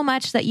hope so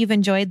much that you've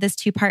enjoyed this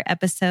 2-part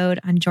episode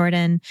on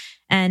Jordan,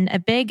 and a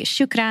big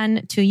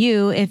shukran to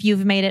you if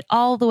you've made it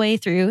all the way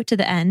through to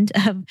the end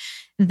of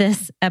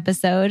this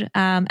episode.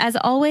 As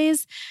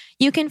always,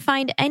 you can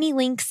find any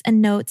links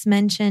and notes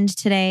mentioned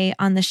today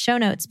on the show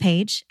notes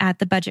page at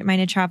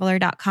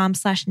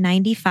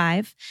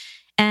thebudgetmindedtraveler.com/95.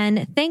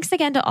 And thanks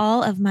again to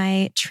all of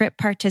my trip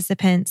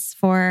participants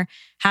for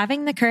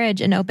having the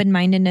courage and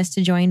open-mindedness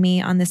to join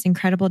me on this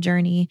incredible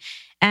journey.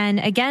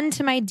 And again,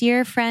 to my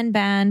dear friend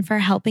Ben for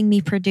helping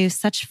me produce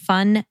such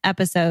fun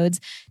episodes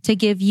to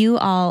give you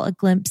all a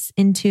glimpse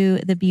into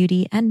the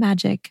beauty and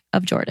magic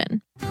of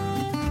Jordan.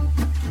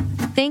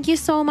 Thank you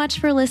so much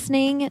for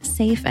listening.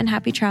 Safe and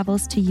happy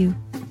travels to you.